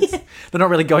Schwarzenegger. They're not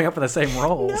really going up for the same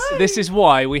roles. This is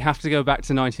why we have to go back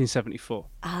to 1974.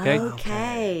 Okay.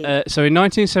 Okay. So in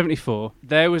 1974,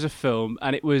 there was a film,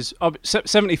 and it was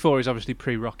 74 is obviously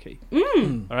pre-Rocky.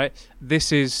 All right,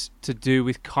 this is to do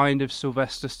with kind of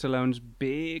Sylvester Stallone's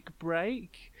big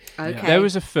break. Okay. There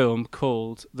was a film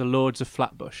called The Lords of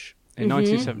Flatbush in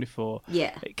 1974.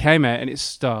 Yeah. It came out and it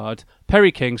starred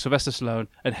Perry King, Sylvester Stallone,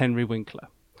 and Henry Winkler.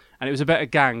 And it was about a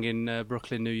gang in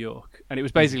Brooklyn, New York. And it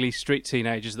was basically street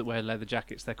teenagers that wear leather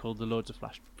jackets. They're called the Lords of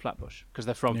Flatbush because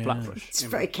they're from Flatbush. It's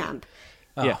very camp.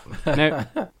 Yeah. Now,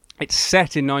 it's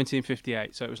set in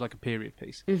 1958, so it was like a period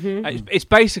piece. It's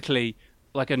basically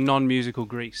like a non-musical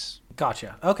Grease.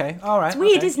 Gotcha. Okay. All right. It's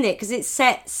weird, okay. isn't it? Because it's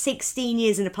set 16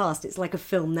 years in the past. It's like a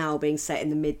film now being set in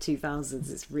the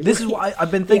mid-2000s. It's really This is weird. what I've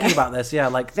been thinking about this. Yeah,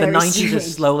 like Very the 90s strange.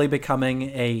 is slowly becoming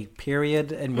a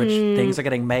period in which things are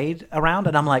getting made around,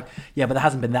 and I'm like, yeah, but there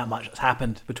hasn't been that much that's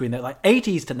happened between the like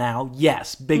 80s to now.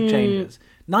 Yes, big changes.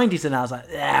 90s to now is like,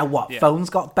 what? Phones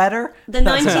got better. The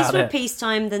That's 90s about were it.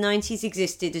 peacetime. The 90s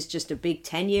existed as just a big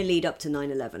 10-year lead up to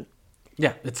 9/11.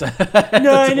 Yeah, it's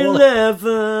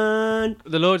 9/11.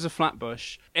 The Lords of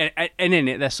Flatbush, and in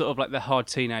it, they're sort of like they're hard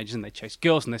teenagers, and they chase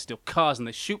girls, and they steal cars, and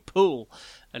they shoot pool,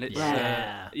 and it's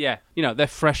they're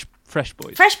fresh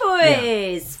boys. Fresh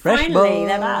boys. Finally,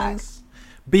 they're back.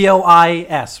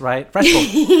 BOIS, right? Fresh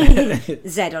boys.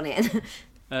 Z on it.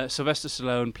 Sylvester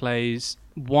Stallone plays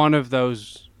one of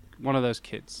those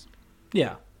kids.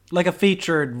 Yeah. Like a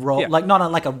featured role, Yeah. like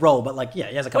not like a role, but like he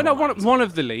has a couple. Well, no, one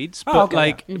of the leads, but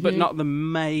but not the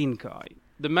main guy.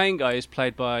 The main guy is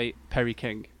played by Perry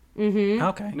King.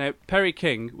 Okay. Now, Perry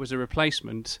King was a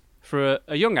replacement for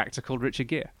a young actor called Richard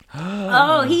Gere.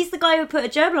 Oh, he's the guy who put a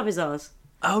gerbil up his arse.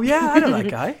 Oh yeah, I know that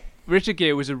guy. Richard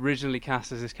Gere was originally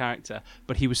cast as this character,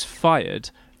 but he was fired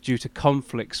due to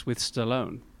conflicts with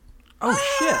Stallone. Oh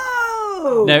shit.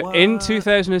 Now, in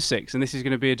 2006, and this is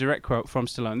going to be a direct quote from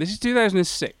Stallone, this is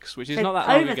 2006, which is not that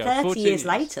long Over ago. 30 14 years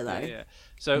later, though. Yeah.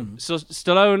 So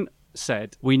Stallone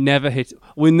said, we never hit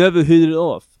it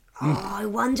off. Oh, I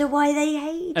wonder why they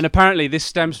hate. And apparently this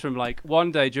stems from, like,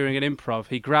 one day during an improv,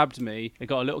 he grabbed me, I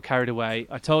got a little carried away,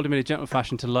 I told him in a gentle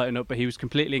fashion to lighten up, but he was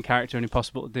completely in character and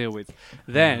impossible to deal with.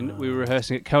 Then, we were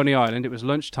rehearsing at Coney Island, it was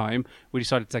lunchtime, we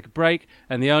decided to take a break,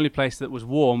 and the only place that was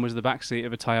warm was the backseat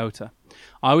of a Toyota.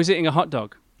 I was eating a hot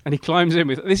dog, and he climbs in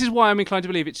with... This is why I'm inclined to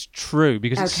believe it's true,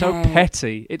 because it's so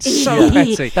petty. It's so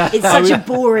petty. It's such a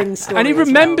boring story. And he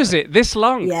remembers it this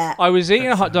long. Yeah. I was eating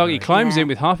a hot dog, he climbs in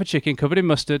with half a chicken covered in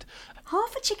mustard.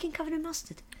 Half a chicken covered in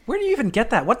mustard. Where do you even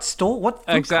get that? What store? What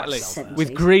food Exactly. cart sells that?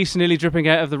 With grease nearly dripping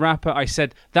out of the wrapper, I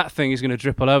said, that thing is going to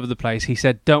drip all over the place. He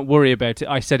said, don't worry about it.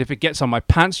 I said, if it gets on my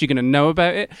pants, you're going to know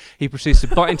about it. He proceeds to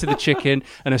bite into the chicken,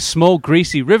 and a small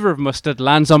greasy river of mustard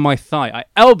lands on my thigh. I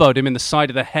elbowed him in the side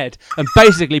of the head and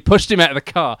basically pushed him out of the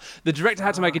car. The director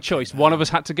had to make a choice. One of us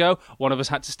had to go, one of us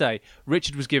had to stay.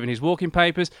 Richard was given his walking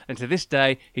papers, and to this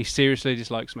day, he seriously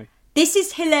dislikes me. This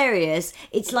is hilarious.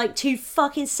 It's like two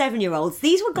fucking 7-year-olds.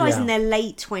 These were guys in their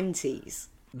late 20s.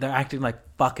 They're acting like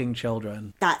fucking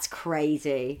children. That's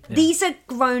crazy. Yeah. These are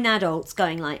grown adults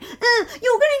going like, you're going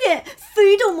to get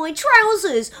food on my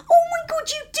trousers. Oh my God,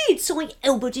 you did. So I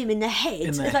elbowed him in the head.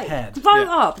 In the head. Grow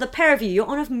up, the pair of you. You're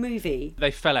on a movie.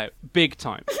 They fell out big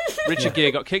time. Richard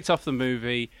Gere got kicked off the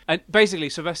movie. And basically,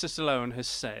 Sylvester Stallone has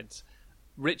said,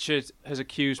 Richard has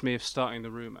accused me of starting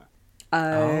the rumour.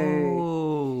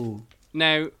 Oh.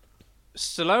 Now,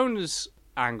 Stallone's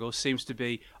angle seems to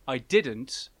be, I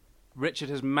didn't. Richard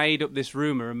has made up this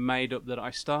rumour and made up that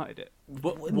I started it.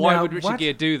 Why would Richard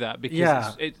Gere do that?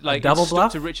 Because it's double stuck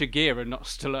bluff to Richard Gere and not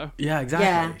Stallone. Yeah, exactly.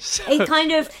 Yeah.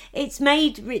 It's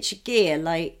made Richard Gere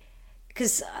like,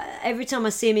 because every time I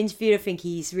see him interviewed, I think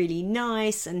he's really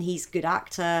nice and he's a good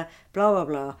actor, blah, blah,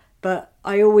 blah. But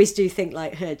I always do think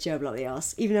like, gerbil up the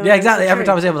arse. Even though exactly. Every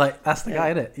time I see him, I'm like, that's the guy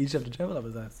in it. He just have to gerbil up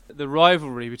his ass. The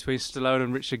rivalry between Stallone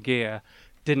and Richard Gere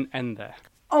didn't end there.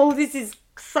 Oh, this is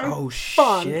so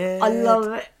fun. Shit. I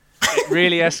love it. It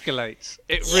really escalates.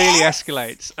 It really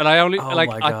escalates. And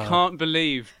I can't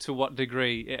believe to what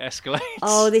degree it escalates.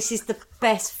 Oh, this is the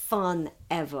best fun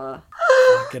ever.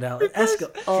 Get out.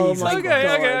 Oh my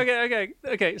God.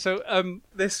 Okay. So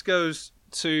this goes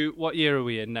to, what year are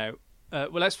we in now?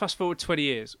 Well, let's fast forward 20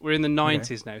 years. We're in the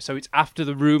 90s now, so it's after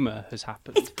the rumour has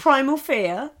happened. It's Primal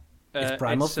Fear. It's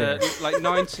Primal Fear. Like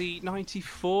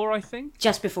 94, I think.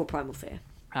 Just before Primal Fear.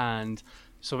 And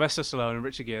Sylvester Stallone and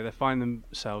Richard Gere, they find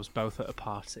themselves both at a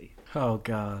party. Oh,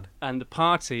 God. And the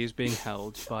party is being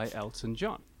held by Elton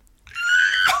John.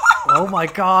 Oh, my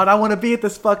God. I want to be at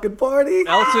this fucking party.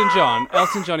 Elton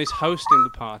John is hosting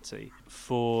the party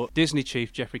for Disney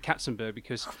chief Jeffrey Katzenberg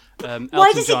because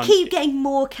Why does it keep getting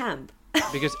more camp?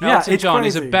 Because Elton John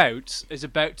crazy. is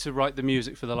about to write the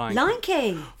music for the Lion King. Lion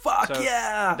King. Fuck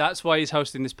yeah. That's why he's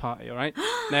hosting this party, all right?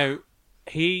 Now,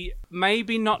 he,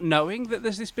 maybe not knowing that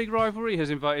there's this big rivalry, has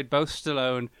invited both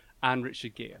Stallone and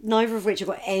Richard Gere. Neither of which have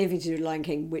got anything to do with Lion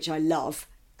King, which I love.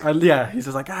 He's just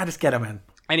like, just get him in.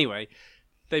 Anyway,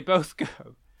 they both go,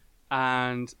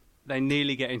 and they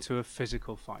nearly get into a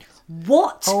physical fight.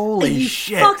 What Holy are you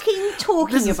shit. fucking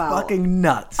talking This is about? fucking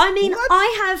nuts. I mean, What?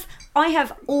 I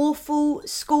have awful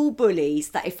school bullies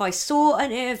that if I saw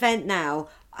an event now,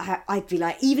 I'd be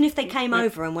like, even if they came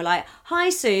over and were like, "Hi,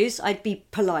 Suze," I'd be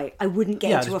polite. I wouldn't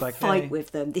get into a fight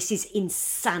with them. This is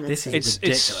insanity. This is It's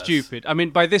ridiculous. stupid. I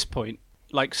mean, by this point,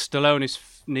 like, Stallone is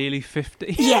nearly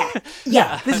 50. Yeah.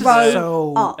 This is Grow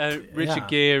so... up. Richard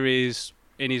Gere is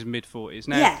in his mid-40s.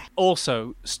 Now, Yeah.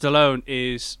 also, Stallone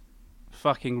is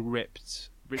fucking ripped.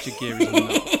 Richard Gere is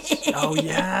not. Oh,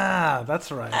 yeah.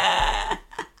 That's right.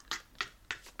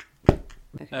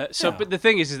 Okay. But the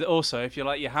thing is that also, if you're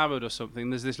like, you're hammered or something,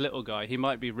 there's this little guy. He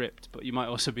might be ripped, but you might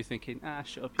also be thinking,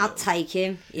 shut up. I'll take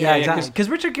him. Yeah, exactly. Because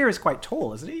Richard Gere is quite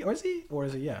tall, isn't he? Or is he?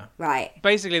 Yeah. Right.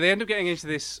 Basically, they end up getting into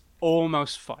this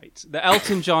almost fight. The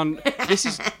Elton John. This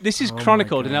is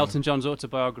chronicled in Elton John's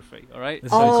autobiography. All right.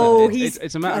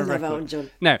 It's a matter of record. Elton John.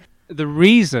 Now, the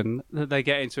reason that they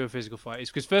get into a physical fight is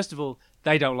because, first of all,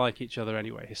 they don't like each other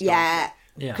anyway. Historically.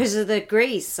 Yeah. Because of the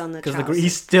grease on the trousers.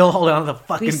 He's still holding on to the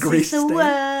fucking grease.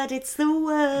 It's the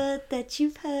word that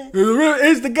you've heard.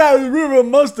 It's the guy with river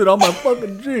mustard on my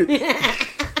fucking jeans.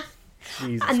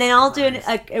 And then I'll do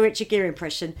a Richard Gere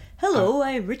impression. Hello,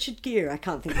 I'm Richard Gere. I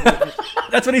can't think of it.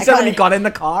 That's what he said when he got in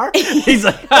the car. He's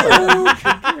like, hello.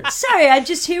 Sorry, I'm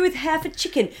just here with half a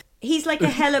chicken. He's like a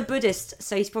hella Buddhist,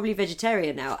 so he's probably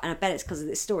vegetarian now, and I bet it's because of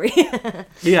this story.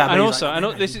 Yeah, and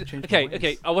also, this is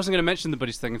okay. I wasn't going to mention the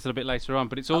Buddhist thing until a bit later on,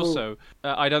 but it's also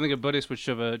I don't think a Buddhist would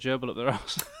shove a gerbil up their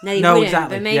ass. No, he wouldn't.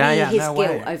 Exactly. But maybe his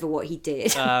guilt over what he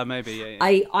did. Maybe,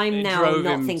 yeah. I'm now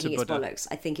not thinking it's bollocks.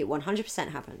 I think it 100%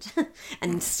 happened,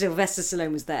 and Sylvester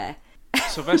Stallone was there.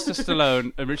 Sylvester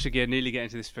Stallone and Richard Gere nearly get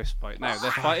into this fist fight. Now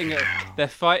they're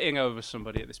fighting over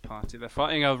somebody at this party. They're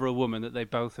fighting over a woman that they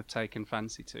both have taken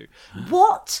fancy to.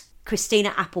 What?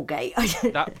 Christina Applegate.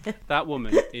 that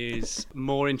woman is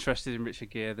more interested in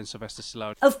Richard Gere than Sylvester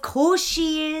Stallone. Of course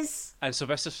she is. And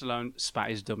Sylvester Stallone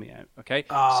spat his dummy out. Okay,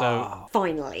 so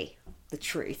finally, the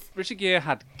truth. Richard Gere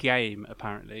had game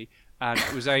apparently, and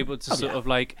was able to sort of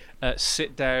like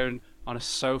sit down on a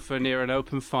sofa near an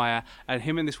open fire, and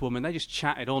him and this woman, they just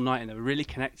chatted all night, and they were really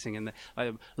connecting, and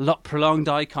they prolonged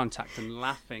eye contact and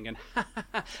laughing, and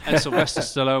Sylvester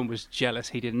Stallone was jealous.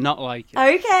 He did not like it.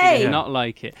 Okay. He did not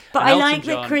like it. But I like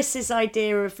that Chris's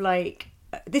idea of like,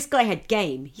 this guy had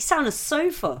game. He sat on a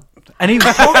sofa. And he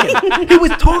was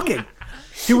talking.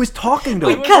 He was talking to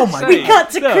him. We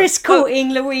cut to Chris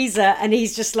courting Louisa, and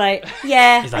he's just like,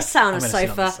 I sat on a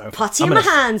sofa. Putty in my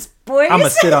hands, boys. I'm gonna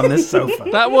sit on this sofa.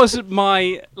 That wasn't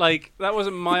my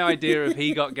idea of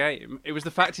he got game. It was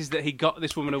the fact is that he got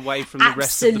this woman away from the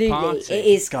rest of the party. It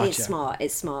is. Gotcha.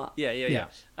 It's smart. Yeah.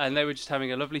 And they were just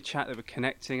having a lovely chat. They were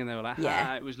connecting, and they were like,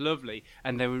 it was lovely.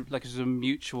 And they were like, there was a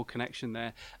mutual connection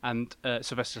there. And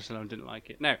Sylvester Stallone didn't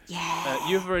like it. Now,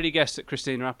 you've already guessed at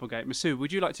Christina Applegate. Masood,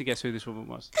 would you like to guess who this woman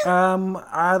was?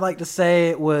 I'd like to say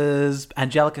it was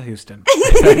Angelica Houston.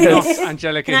 Not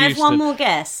Angelica Houston. Can I have one more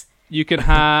guess? You can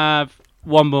have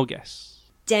one more guess.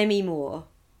 Demi Moore.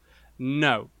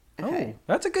 No. Okay. Oh,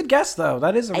 that's a good guess, though.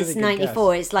 That is a really good guess. It's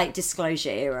 94. It's like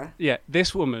Disclosure era. Yeah,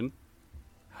 this woman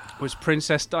was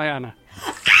Princess Diana.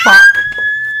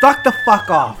 Fuck the fuck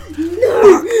off.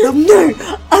 No.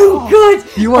 Oh, God.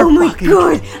 You are fucking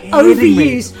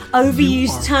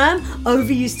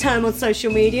Overused term on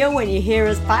social media when you hear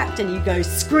us backed and you go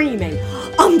screaming.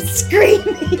 I'm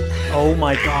screaming. Oh,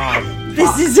 my God.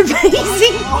 This is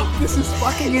amazing. This is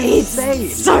fucking insane.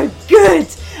 It's so good.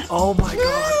 Oh, my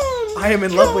God. I am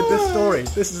in love with this story.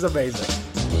 This is amazing.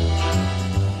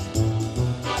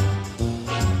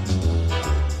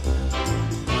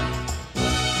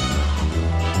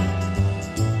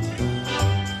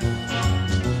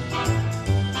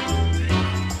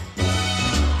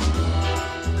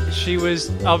 She was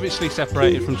obviously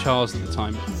separated from Charles at the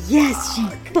time. Yes, she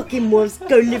fucking was.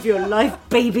 Go live your life,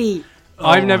 baby.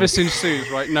 I've never seen Suze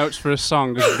write notes for a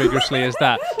song as vigorously as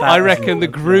that. I reckon the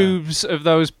grooves of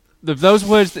those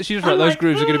words that she just wrote, those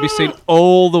grooves are going to be seen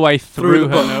all the way through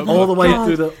her notebook. All the way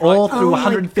through through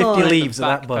 150 leaves of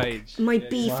that book. Page. My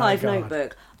B5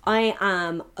 notebook. I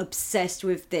am obsessed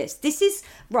with this. This is,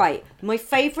 right, my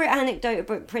favourite anecdote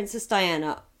about Princess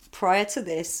Diana prior to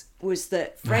this was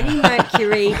that Freddie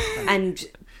Mercury and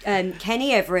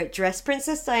Kenny Everett dressed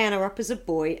Princess Diana up as a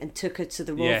boy and took her to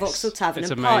the Royal Vauxhall Tavern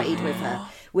and partied with her.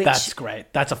 Which, that's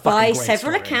great. That's a fucking by great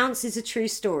several story. accounts, is a true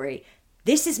story.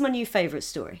 This is my new favourite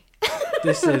story.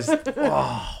 This is,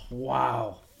 oh,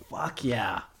 wow. Fuck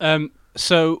yeah.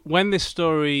 So when this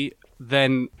story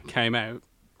then came out,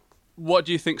 what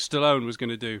do you think Stallone was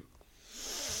going to do?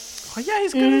 Oh, yeah,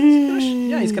 he's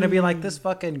gonna be like this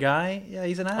fucking guy. Yeah,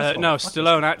 he's an asshole. No,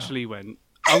 Stallone actually went.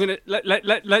 I'm gonna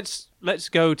let's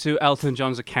go to Elton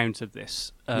John's account of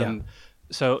this.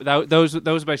 So those are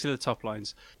basically the top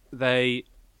lines. They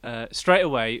straight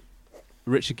away,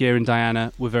 Richard Gere and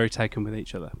Diana were very taken with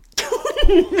each other.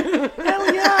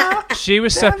 Hell yeah! She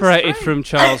was separated from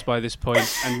Charles by this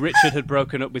point, and Richard had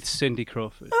broken up with Cindy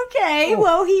Crawford. Okay,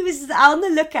 well, he was on the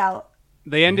lookout.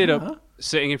 They ended up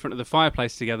sitting in front of the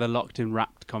fireplace together, locked in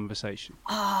rapt conversation.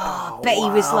 Bet he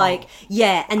was like,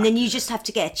 yeah, and then you just have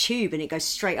to get a tube and it goes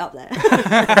straight up there.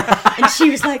 And she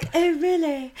was like, oh,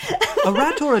 really? A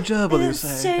rat or a gerbil, you It's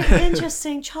say? so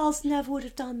interesting. Charles never would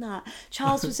have done that.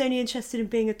 Charles was only interested in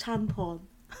being a tampon.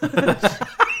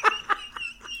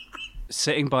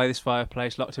 Sitting by this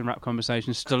fireplace, locked in rapt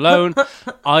conversation, Stallone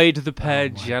eyed the pair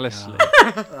jealously.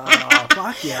 Oh,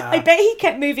 fuck yeah. I bet he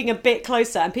kept moving a bit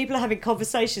closer and people are having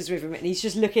conversations with him and he's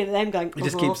just looking at them going, He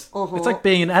just keeps. It's like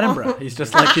being in Edinburgh. He's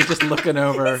just looking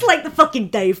over. It's like the fucking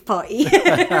Dave party.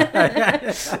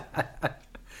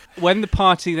 When the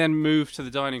party then moved to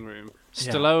the dining room,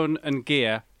 Stallone and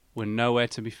Gere were nowhere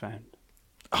to be found.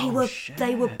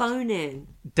 They were boning.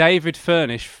 David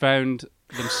Furnish found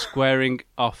them squaring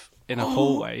off in a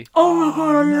hallway, Oh my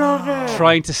god, I love it.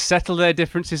 trying to settle their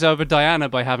differences over Diana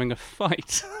by having a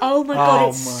fight. Oh my god,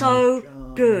 it's so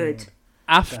good.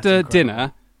 After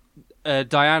dinner,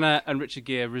 Diana and Richard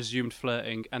Gere resumed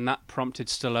flirting, and that prompted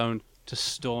Stallone to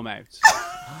storm out.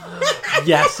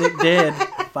 Yes, it did.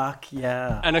 Fuck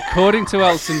yeah. And according to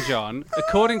Elton John,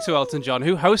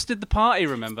 who hosted the party,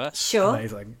 remember, Sure.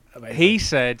 Amazing. he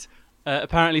said,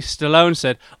 apparently Stallone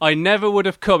said, I never would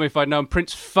have come if I'd known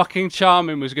Prince fucking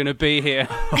Charming was going to be here.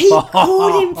 He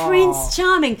called him Prince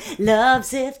Charming.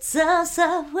 Love's if us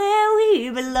where we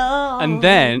belong. And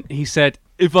then he said,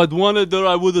 if I'd wanted her,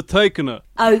 I would have taken her.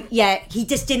 Oh, yeah, he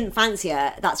just didn't fancy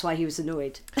her. That's why he was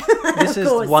annoyed. This is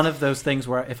course. one of those things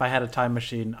where if I had a time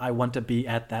machine, I want to be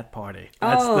at that party.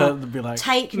 That's be like,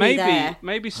 Take me there.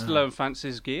 Maybe Stallone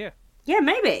fancies Gere. Yeah,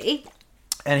 maybe.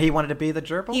 and he wanted to be the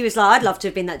gerbil. He was like, I'd love to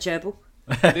have been that gerbil.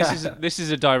 This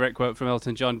is a direct quote from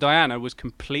Elton John. Diana was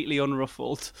completely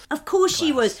unruffled. Of course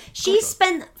she was. She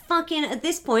spent fucking, at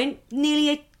this point, nearly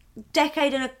a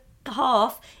decade and a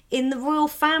half in the royal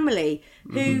family.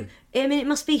 Who, I mean, it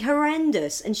must be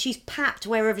horrendous. And she's papped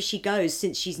wherever she goes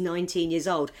since she's 19 years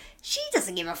old. She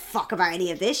doesn't give a fuck about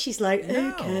any of this. She's like,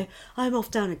 okay, I'm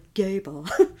off down a gay bar.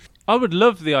 I would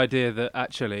love the idea that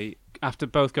actually, after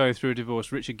both going through a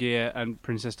divorce, Richard Gere and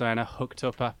Princess Diana hooked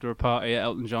up after a party at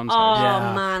Elton John's house. Oh,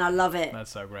 Yeah. man, I love it.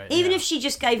 That's so great. Even yeah. if she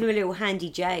just gave him a little handy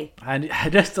J. And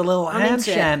just a little hand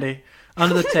into it. shandy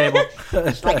under the table.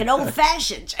 Like an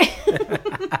old-fashioned.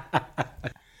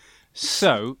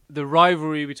 So, the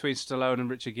rivalry between Stallone and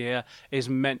Richard Gere is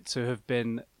meant to have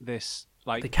been this,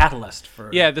 like... The catalyst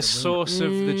for the source of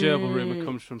the gerbil rumour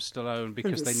comes from Stallone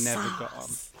because they never got on.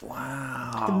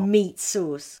 Wow. The meat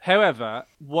sauce. However,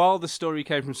 while the story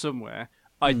came from somewhere,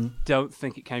 I don't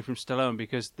think it came from Stallone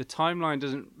because the timeline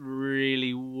doesn't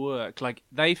really work. Like,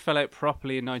 they fell out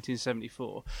properly in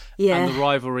 1974. Yeah. And the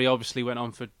rivalry obviously went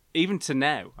on for, even to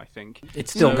now, I think.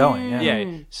 It's still going, yeah.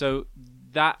 Yeah, so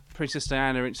that Princess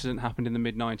Diana incident happened in the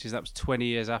mid-90s. That was 20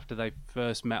 years after they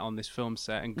first met on this film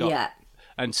set and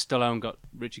and Stallone got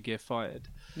Richard Gere fired.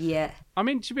 Yeah. I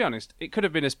mean, to be honest, it could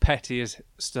have been as petty as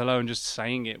Stallone just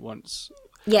saying it once.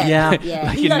 Yeah. Yeah. Yeah.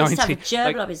 Like He in likes to have a 19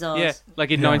 gerbil up his arse. Yeah,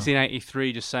 like in Yeah.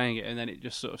 1983, just saying it, and then it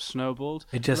just sort of snowballed.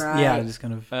 It just, Right. just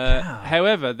kind of.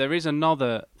 However, there is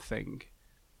another thing,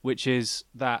 which is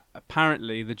that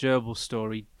apparently the gerbil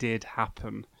story did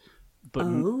happen, but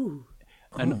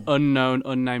an unknown,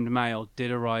 unnamed male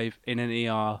did arrive in an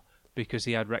ER because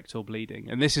he had rectal bleeding.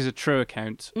 And this is a true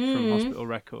account from hospital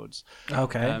records.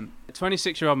 Okay. A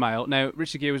 26-year-old male. Now,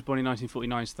 Richard Gere was born in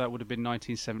 1949, so that would have been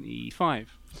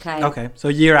 1975. Okay. So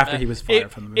a year after he was fired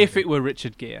from the movie. If it were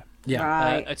Richard Gere. Yeah.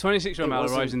 Right. A 26-year-old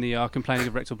male arrives in the ER complaining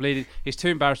of rectal bleeding. He's too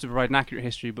embarrassed to provide an accurate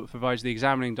history, but provides the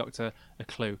examining doctor a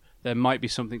clue. There might be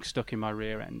something stuck in my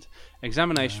rear end.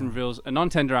 Examination reveals a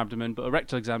non-tender abdomen, but a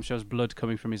rectal exam shows blood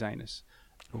coming from his anus.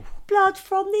 Blood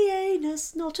from the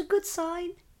anus, not a good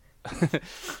sign.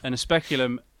 And a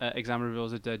speculum exam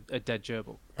reveals a dead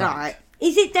gerbil. Right.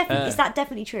 Is it definitely? Is that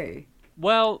definitely true?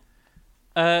 Well,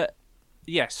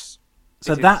 yes.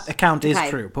 So it that is. account is Okay.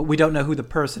 true, but we don't know who the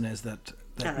person is that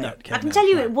I came can in. tell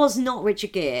you, it was not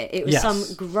Richard Gere. It was Yes. some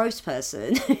gross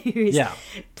person who Yeah.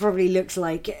 probably looks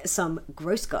like some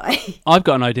gross guy. I've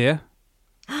got an idea.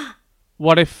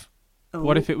 What if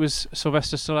it was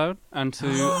Sylvester Stallone? And to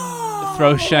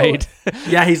throw shade.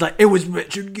 Yeah, he's like, it was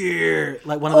Richard Gere.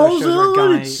 Like one of those shows where a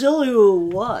guy... tell you who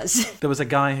it was. There was a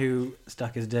guy who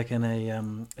stuck his dick in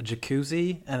a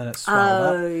jacuzzi and then it swelled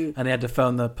up, and he had to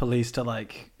phone the police to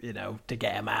like to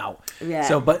get him out. Yeah.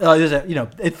 So, but there's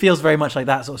it feels very much like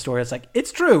that sort of story. It's like,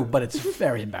 it's true, but it's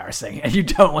very embarrassing, and you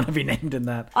don't want to be named in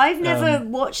that. I've never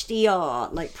watched ER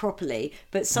like properly,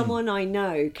 but someone I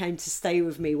know came to stay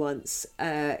with me once,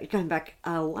 going back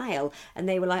a while, and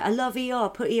they were like, "I love ER,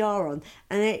 put ER on,"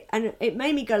 and it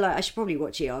made me go like, I should probably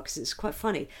watch ER because it's quite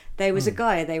funny. There was a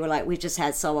guy, they were like, "We've just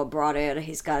had someone brought in,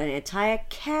 he's got an entire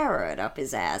carrot up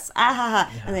his ass,"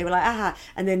 and they were like,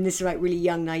 and then this like really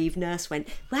young naive nurse went,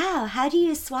 "Wow, how do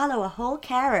you swallow a whole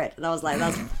carrot?" And I was like,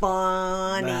 "That's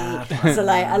funny." So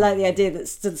like, I like the idea that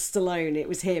Stallone, it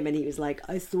was him, and he was like,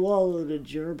 "I swallowed a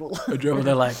gerbil." A gerbil.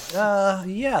 They're like,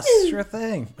 yes, sure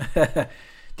thing.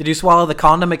 Did you swallow the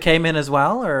condom it came in as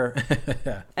well, or?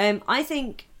 I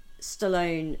think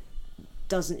Stallone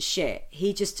doesn't shit.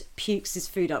 He just pukes his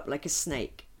food up like a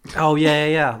snake. Oh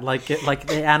yeah, like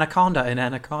the anaconda in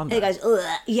Anaconda. He goes, ugh.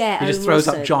 Yeah. He just throws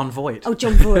up John Voight. Oh,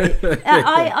 John Voight.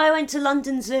 I went to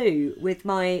London Zoo with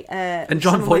my... and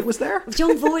John Voight was there?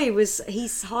 John Voight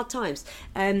he's hard times.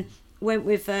 Went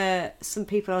with some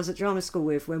people I was at drama school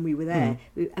with when we were there.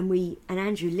 And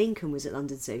Andrew Lincoln was at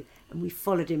London Zoo. And we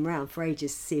followed him around for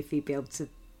ages to see if he'd be able to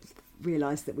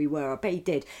realise that we were. I bet he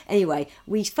did. Anyway,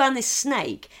 we found this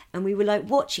snake and we were like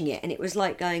watching it, and it was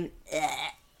like going...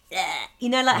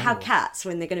 like how cats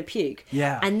when they're going to puke.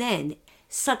 Yeah. And then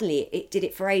suddenly it did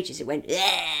it for ages. It went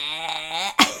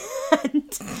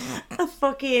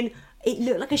and it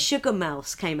looked like a sugar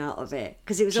mouse came out of it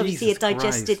because it was obviously Jesus a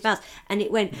digested mouse. And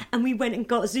it went, and we went and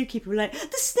got a zookeeper. We were like,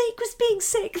 the snake was being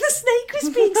sick. The snake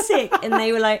was being sick. And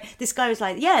they were like, this guy was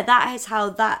like, yeah, that is how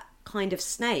that kind of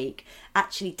snake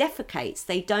actually defecates.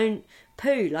 They don't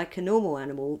poo like a normal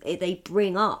animal. They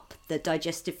bring up the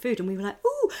digestive food. And we were like,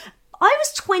 ooh. I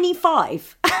was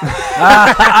 25.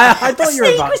 I thought you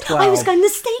were about 12. I was going, the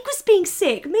snake was being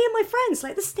sick. Me and my friends,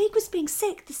 like, the snake was being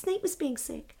sick. The snake was being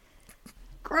sick.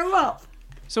 Grow up.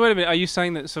 So wait a minute, are you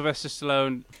saying that Sylvester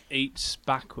Stallone eats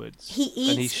backwards? He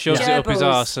eats and he shoves it up his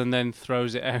gerbils. arse and then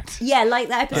throws it out. Yeah, like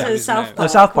that episode of South Park. Oh,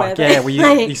 South Park, where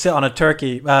where you sit on a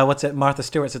turkey. What's it? Martha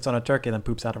Stewart sits on a turkey and then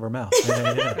poops out of her mouth.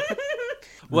 Yeah.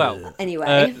 Well,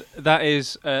 anyway,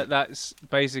 that's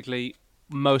basically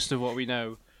most of what we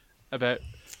know about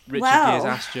Richard Wow. Gere's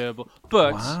ass gerbil.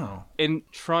 But Wow. in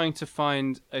trying to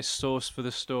find a source for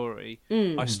the story,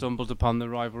 I stumbled upon the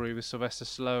rivalry with Sylvester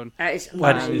Stallone. that is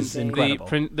That amazing. is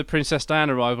incredible. The Princess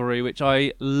Diana rivalry, which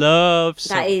I love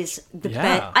so That is the Yeah.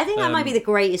 best. I think that might be the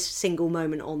greatest single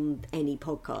moment on any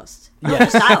podcast. Not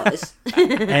Yes. just ours.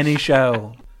 Any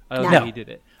show. I don't No. think he did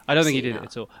it. I don't think he did it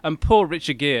at all. And poor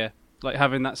Richard Gere, like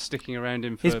having that sticking around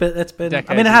him for It's been. decades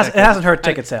I mean, it and hasn't decades. hurt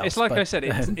ticket And sales. It's like but- I said,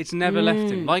 it's never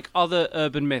left him. Like other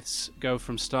urban myths go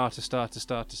from star to star to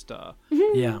star to star.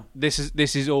 Yeah. This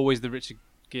is always the Richard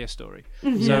Gere story.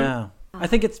 Yeah. I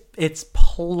think it's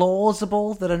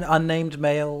plausible that an unnamed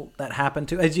male that happened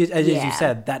to, as you Yeah.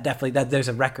 said, that there's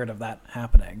a record of that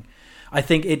happening. I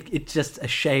think it's just a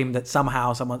shame that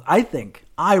somehow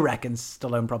I reckon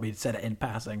Stallone probably said it in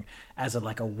passing as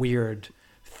a weird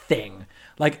thing.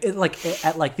 At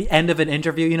the end of an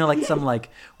interview,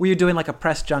 where you're doing like a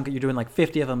press junket, you're doing like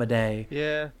 50 of them a day.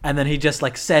 Yeah. And then he just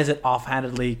says it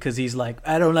offhandedly because he's like,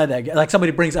 I don't like that guy. Like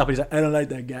somebody brings it up and he's like, I don't like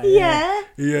that guy. Yeah.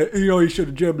 Yeah, he should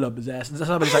have gerbil up his ass. And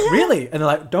somebody's like, really? And they're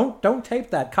like, don't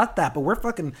tape that, cut that. But we're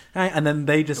fucking. And then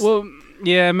they just. Well,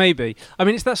 yeah, maybe. I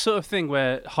mean, it's that sort of thing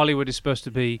where Hollywood is supposed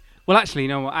to be. Well, actually, you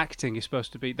know what acting is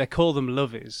supposed to be? They call them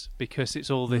lovies because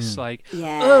it's all this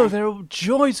Yeah. they're a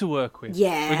joy to work with.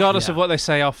 Yeah. Regardless of what they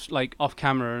say off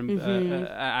camera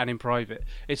and in private,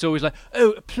 it's always like,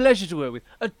 oh, a pleasure to work with,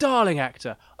 a darling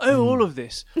actor, all of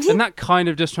this, and that kind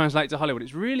of just translates to Hollywood.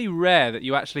 It's really rare that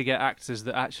you actually get actors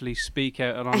that actually speak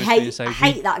out and honestly and say, I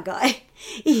hate that guy.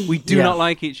 we do Yeah. not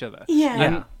like each other. Yeah.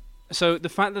 And so the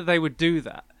fact that they would do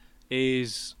that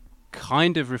is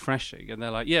kind of refreshing, and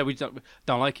they're like, yeah, we don't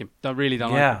like him, don't like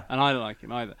him, and I don't like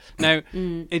him either. Now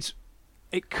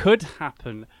it could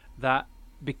happen that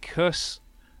because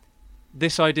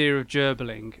this idea of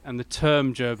gerbiling and the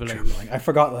term gerbiling, I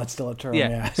forgot that's still a term.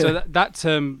 Yeah. so that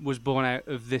term was born out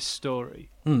of this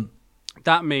story.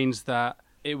 That means that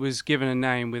it was given a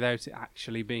name without it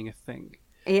actually being a thing.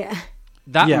 Yeah.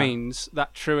 That Yeah. means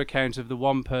that true account of the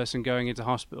one person going into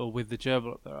hospital with the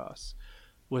gerbil up their arse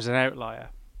was an outlier,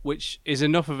 which is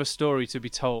enough of a story to be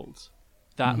told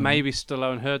that maybe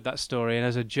Stallone heard that story and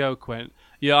as a joke went,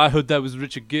 yeah, I heard that was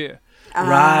Richard Gere.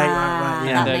 Right.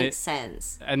 Yeah. That then makes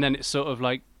sense. And then it's sort of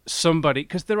like somebody,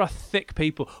 because there are thick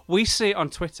people. We see it on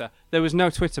Twitter. There was no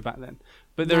Twitter back then.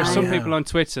 But there are some Yeah. people on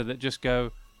Twitter that just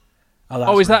go, that's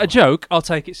oh, is that a right. joke? I'll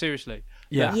take it seriously.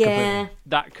 Yeah. Yeah.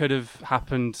 That could have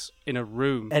happened in a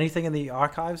room. Anything in the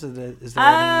archives? Is there any...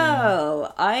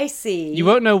 Oh, I see. You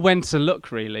won't know when to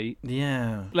look, really.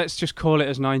 Yeah. Let's just call it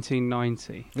as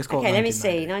 1990. Let's call Okay, it let me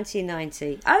see.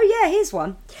 1990. 1990. Oh, yeah, here's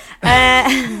one.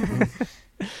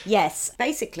 Yes,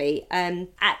 basically,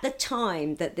 at the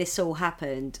time that this all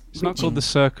happened... It's not called the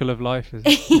Circle of Life, is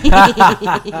it?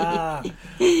 At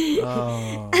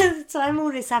the time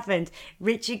all this happened,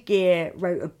 Richard Gere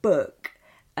wrote a book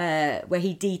where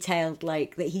he detailed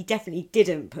like that he definitely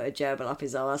didn't put a gerbil up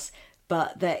his arse,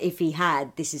 but that if he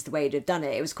had, this is the way he'd have done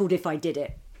it. It was called If I Did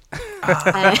It.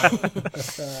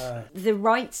 The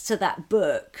rights to that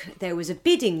book, there was a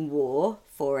bidding war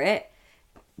for it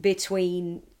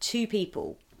between two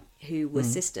people who were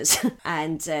sisters,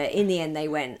 and in the end they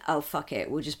went, oh fuck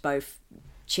it, we'll just both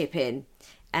chip in.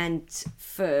 And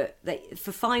for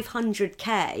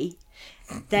 500k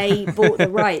they bought the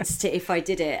rights to If I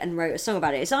Did It and wrote a song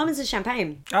about it. It's Almonds and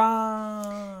Champagne.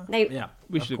 Yeah,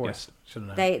 We should have guessed. Should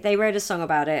have known. They wrote a song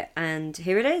about it, and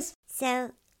here it is.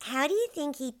 So, how do you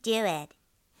think he'd do it?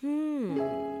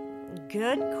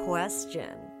 Good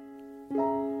question.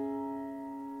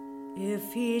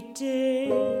 If he did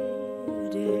it,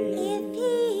 If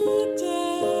he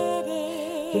did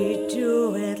it, he'd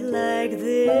do it like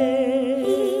this.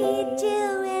 he'd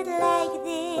do it like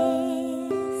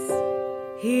this.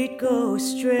 He'd go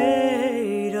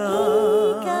straight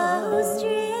up. Go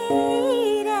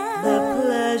straight up. The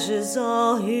pleasure's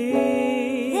all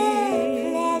his.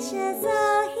 The pleasure's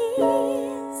all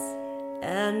his.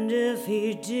 And if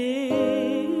he did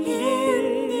And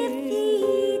if it,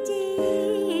 he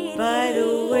did by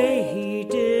the way he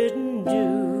didn't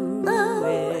do oh,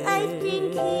 it. I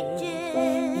think he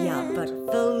did. Yeah, but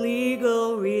for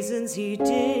legal reasons he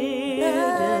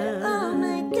didn't. Oh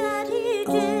my God, he did.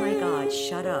 Oh my God,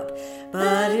 shut up.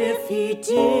 But if he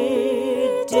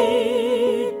did,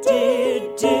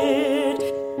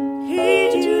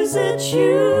 he'd use a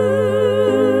tube.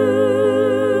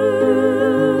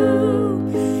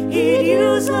 He'd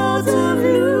use loads of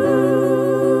lube.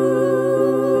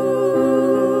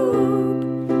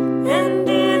 And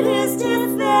in his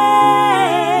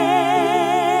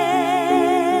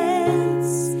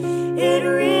defense, it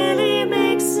really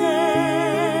makes sense.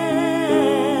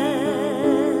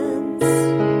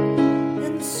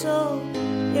 And so,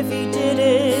 if he did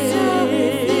it,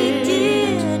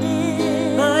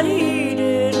 but he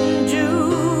didn't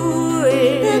do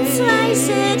it. That's why I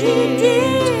said he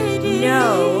did it.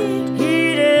 No,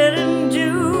 he didn't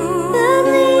do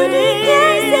The lady it.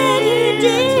 guy said he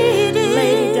did it.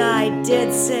 Lady Di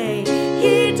did say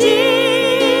he did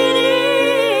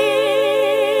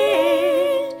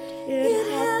it. It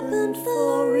happened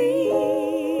for real.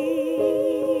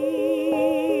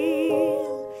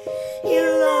 He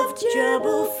loved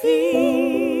Jebel Field.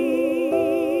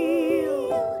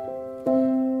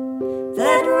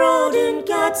 That rodent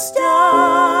got stuck.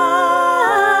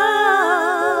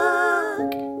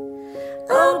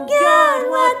 Oh God,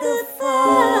 what the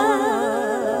fuck?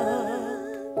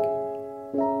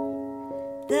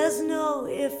 There's no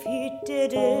if he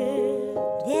did it.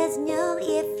 There's no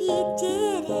if he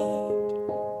did it.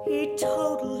 He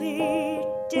totally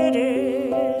did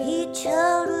it. He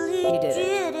totally He did it.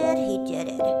 did it. He did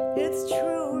it. It's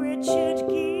true, Richard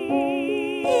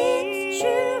Gere. It's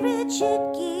true,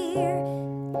 Richard Gere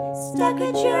stuck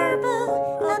a gerbil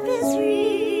up his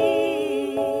rear.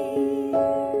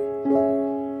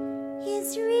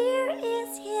 His rear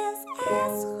is his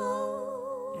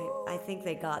asshole. I think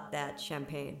they got that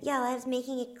champagne. Yeah, I was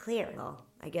making it clear. Well,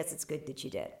 I guess it's good that you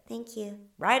did. Thank you.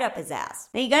 Right up his ass.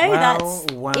 There you go. Wow, That's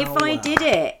wow, If I wow. Did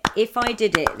It. If I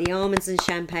Did It. The Almonds and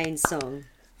Champagne song.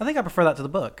 I think I prefer that to the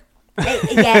book.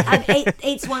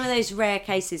 It's one of those rare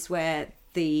cases where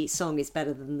the song is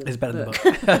better than the It's better book.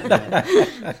 than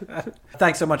the book.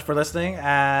 Thanks so much for listening.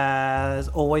 As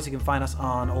always, you can find us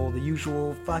on all the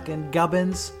usual fucking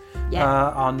gubbins. Yeah.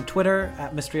 On Twitter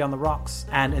at Mystery on the Rocks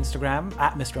and Instagram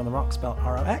at Mystery on the Rocks spelled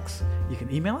ROX. You can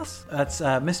email us. That's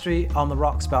Mystery on the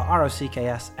Rocks spelled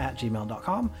ROCKS at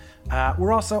gmail.com.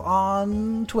 We're also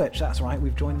on Twitch. That's right.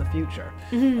 We've joined the future.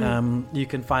 You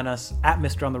can find us at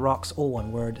Mystery on the Rocks, all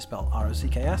one word, spelled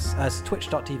ROCKS, as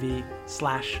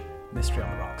twitch.tv/Mystery on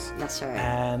the Rocks. That's right.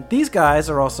 And these guys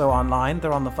are also online.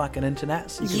 They're on the fucking internet,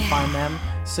 so you can find them.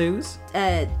 Suze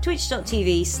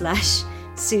Twitch.tv/Suze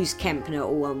Kempner,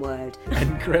 all one word.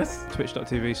 and Chris.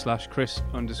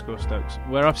 Twitch.tv/Chris_Stokes,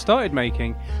 where I've started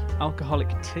making alcoholic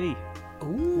tea.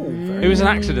 Ooh, It was an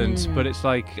accident, but it's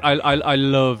like I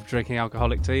love drinking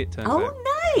alcoholic tea. It turns out. Oh,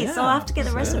 nice. I'll have to get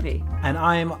the recipe. And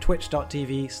I'm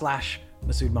twitch.tv/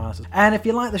 Masood Masters. And if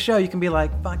you like the show, you can be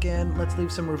like, fucking, let's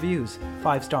leave some reviews.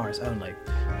 5 stars only.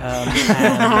 And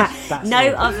that's No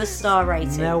it. other star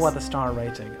ratings. No other star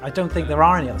rating. I don't think there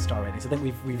are any other star ratings. I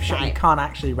think we've shown we can't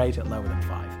actually rate it lower than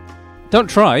 5. Don't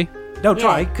try. Don't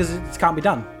try, because it can't be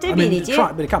done. Don't be an idiot.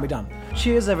 Try, but it can't be done.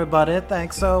 Cheers, everybody.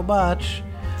 Thanks so much.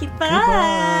 Goodbye.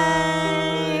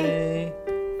 Goodbye.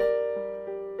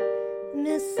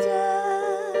 Mystery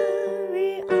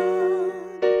on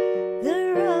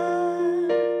the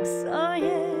rocks, oh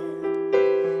yeah.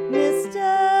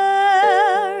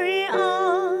 Mystery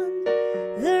on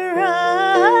the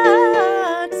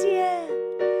rocks, yeah.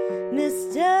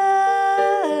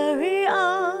 Mystery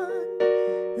on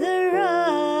the rocks,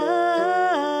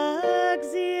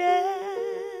 yeah.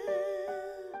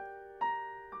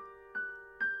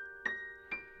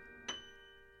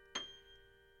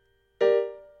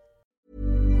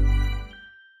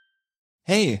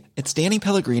 Hey, it's Danny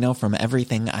Pellegrino from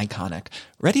Everything Iconic.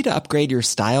 Ready to upgrade your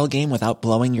style game without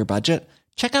blowing your budget?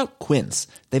 Check out Quince.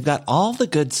 They've got all the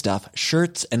good stuff,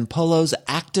 shirts and polos,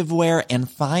 activewear, and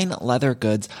fine leather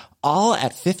goods, all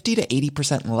at 50 to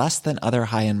 80% less than other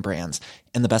high-end brands.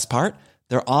 And the best part?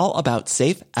 They're all about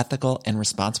safe, ethical, and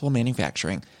responsible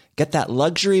manufacturing. Get that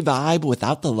luxury vibe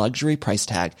without the luxury price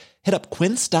tag. Hit up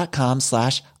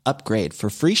quince.com/upgrade for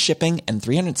free shipping and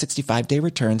 365-day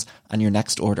returns on your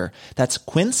next order. That's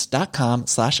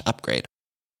quince.com/upgrade.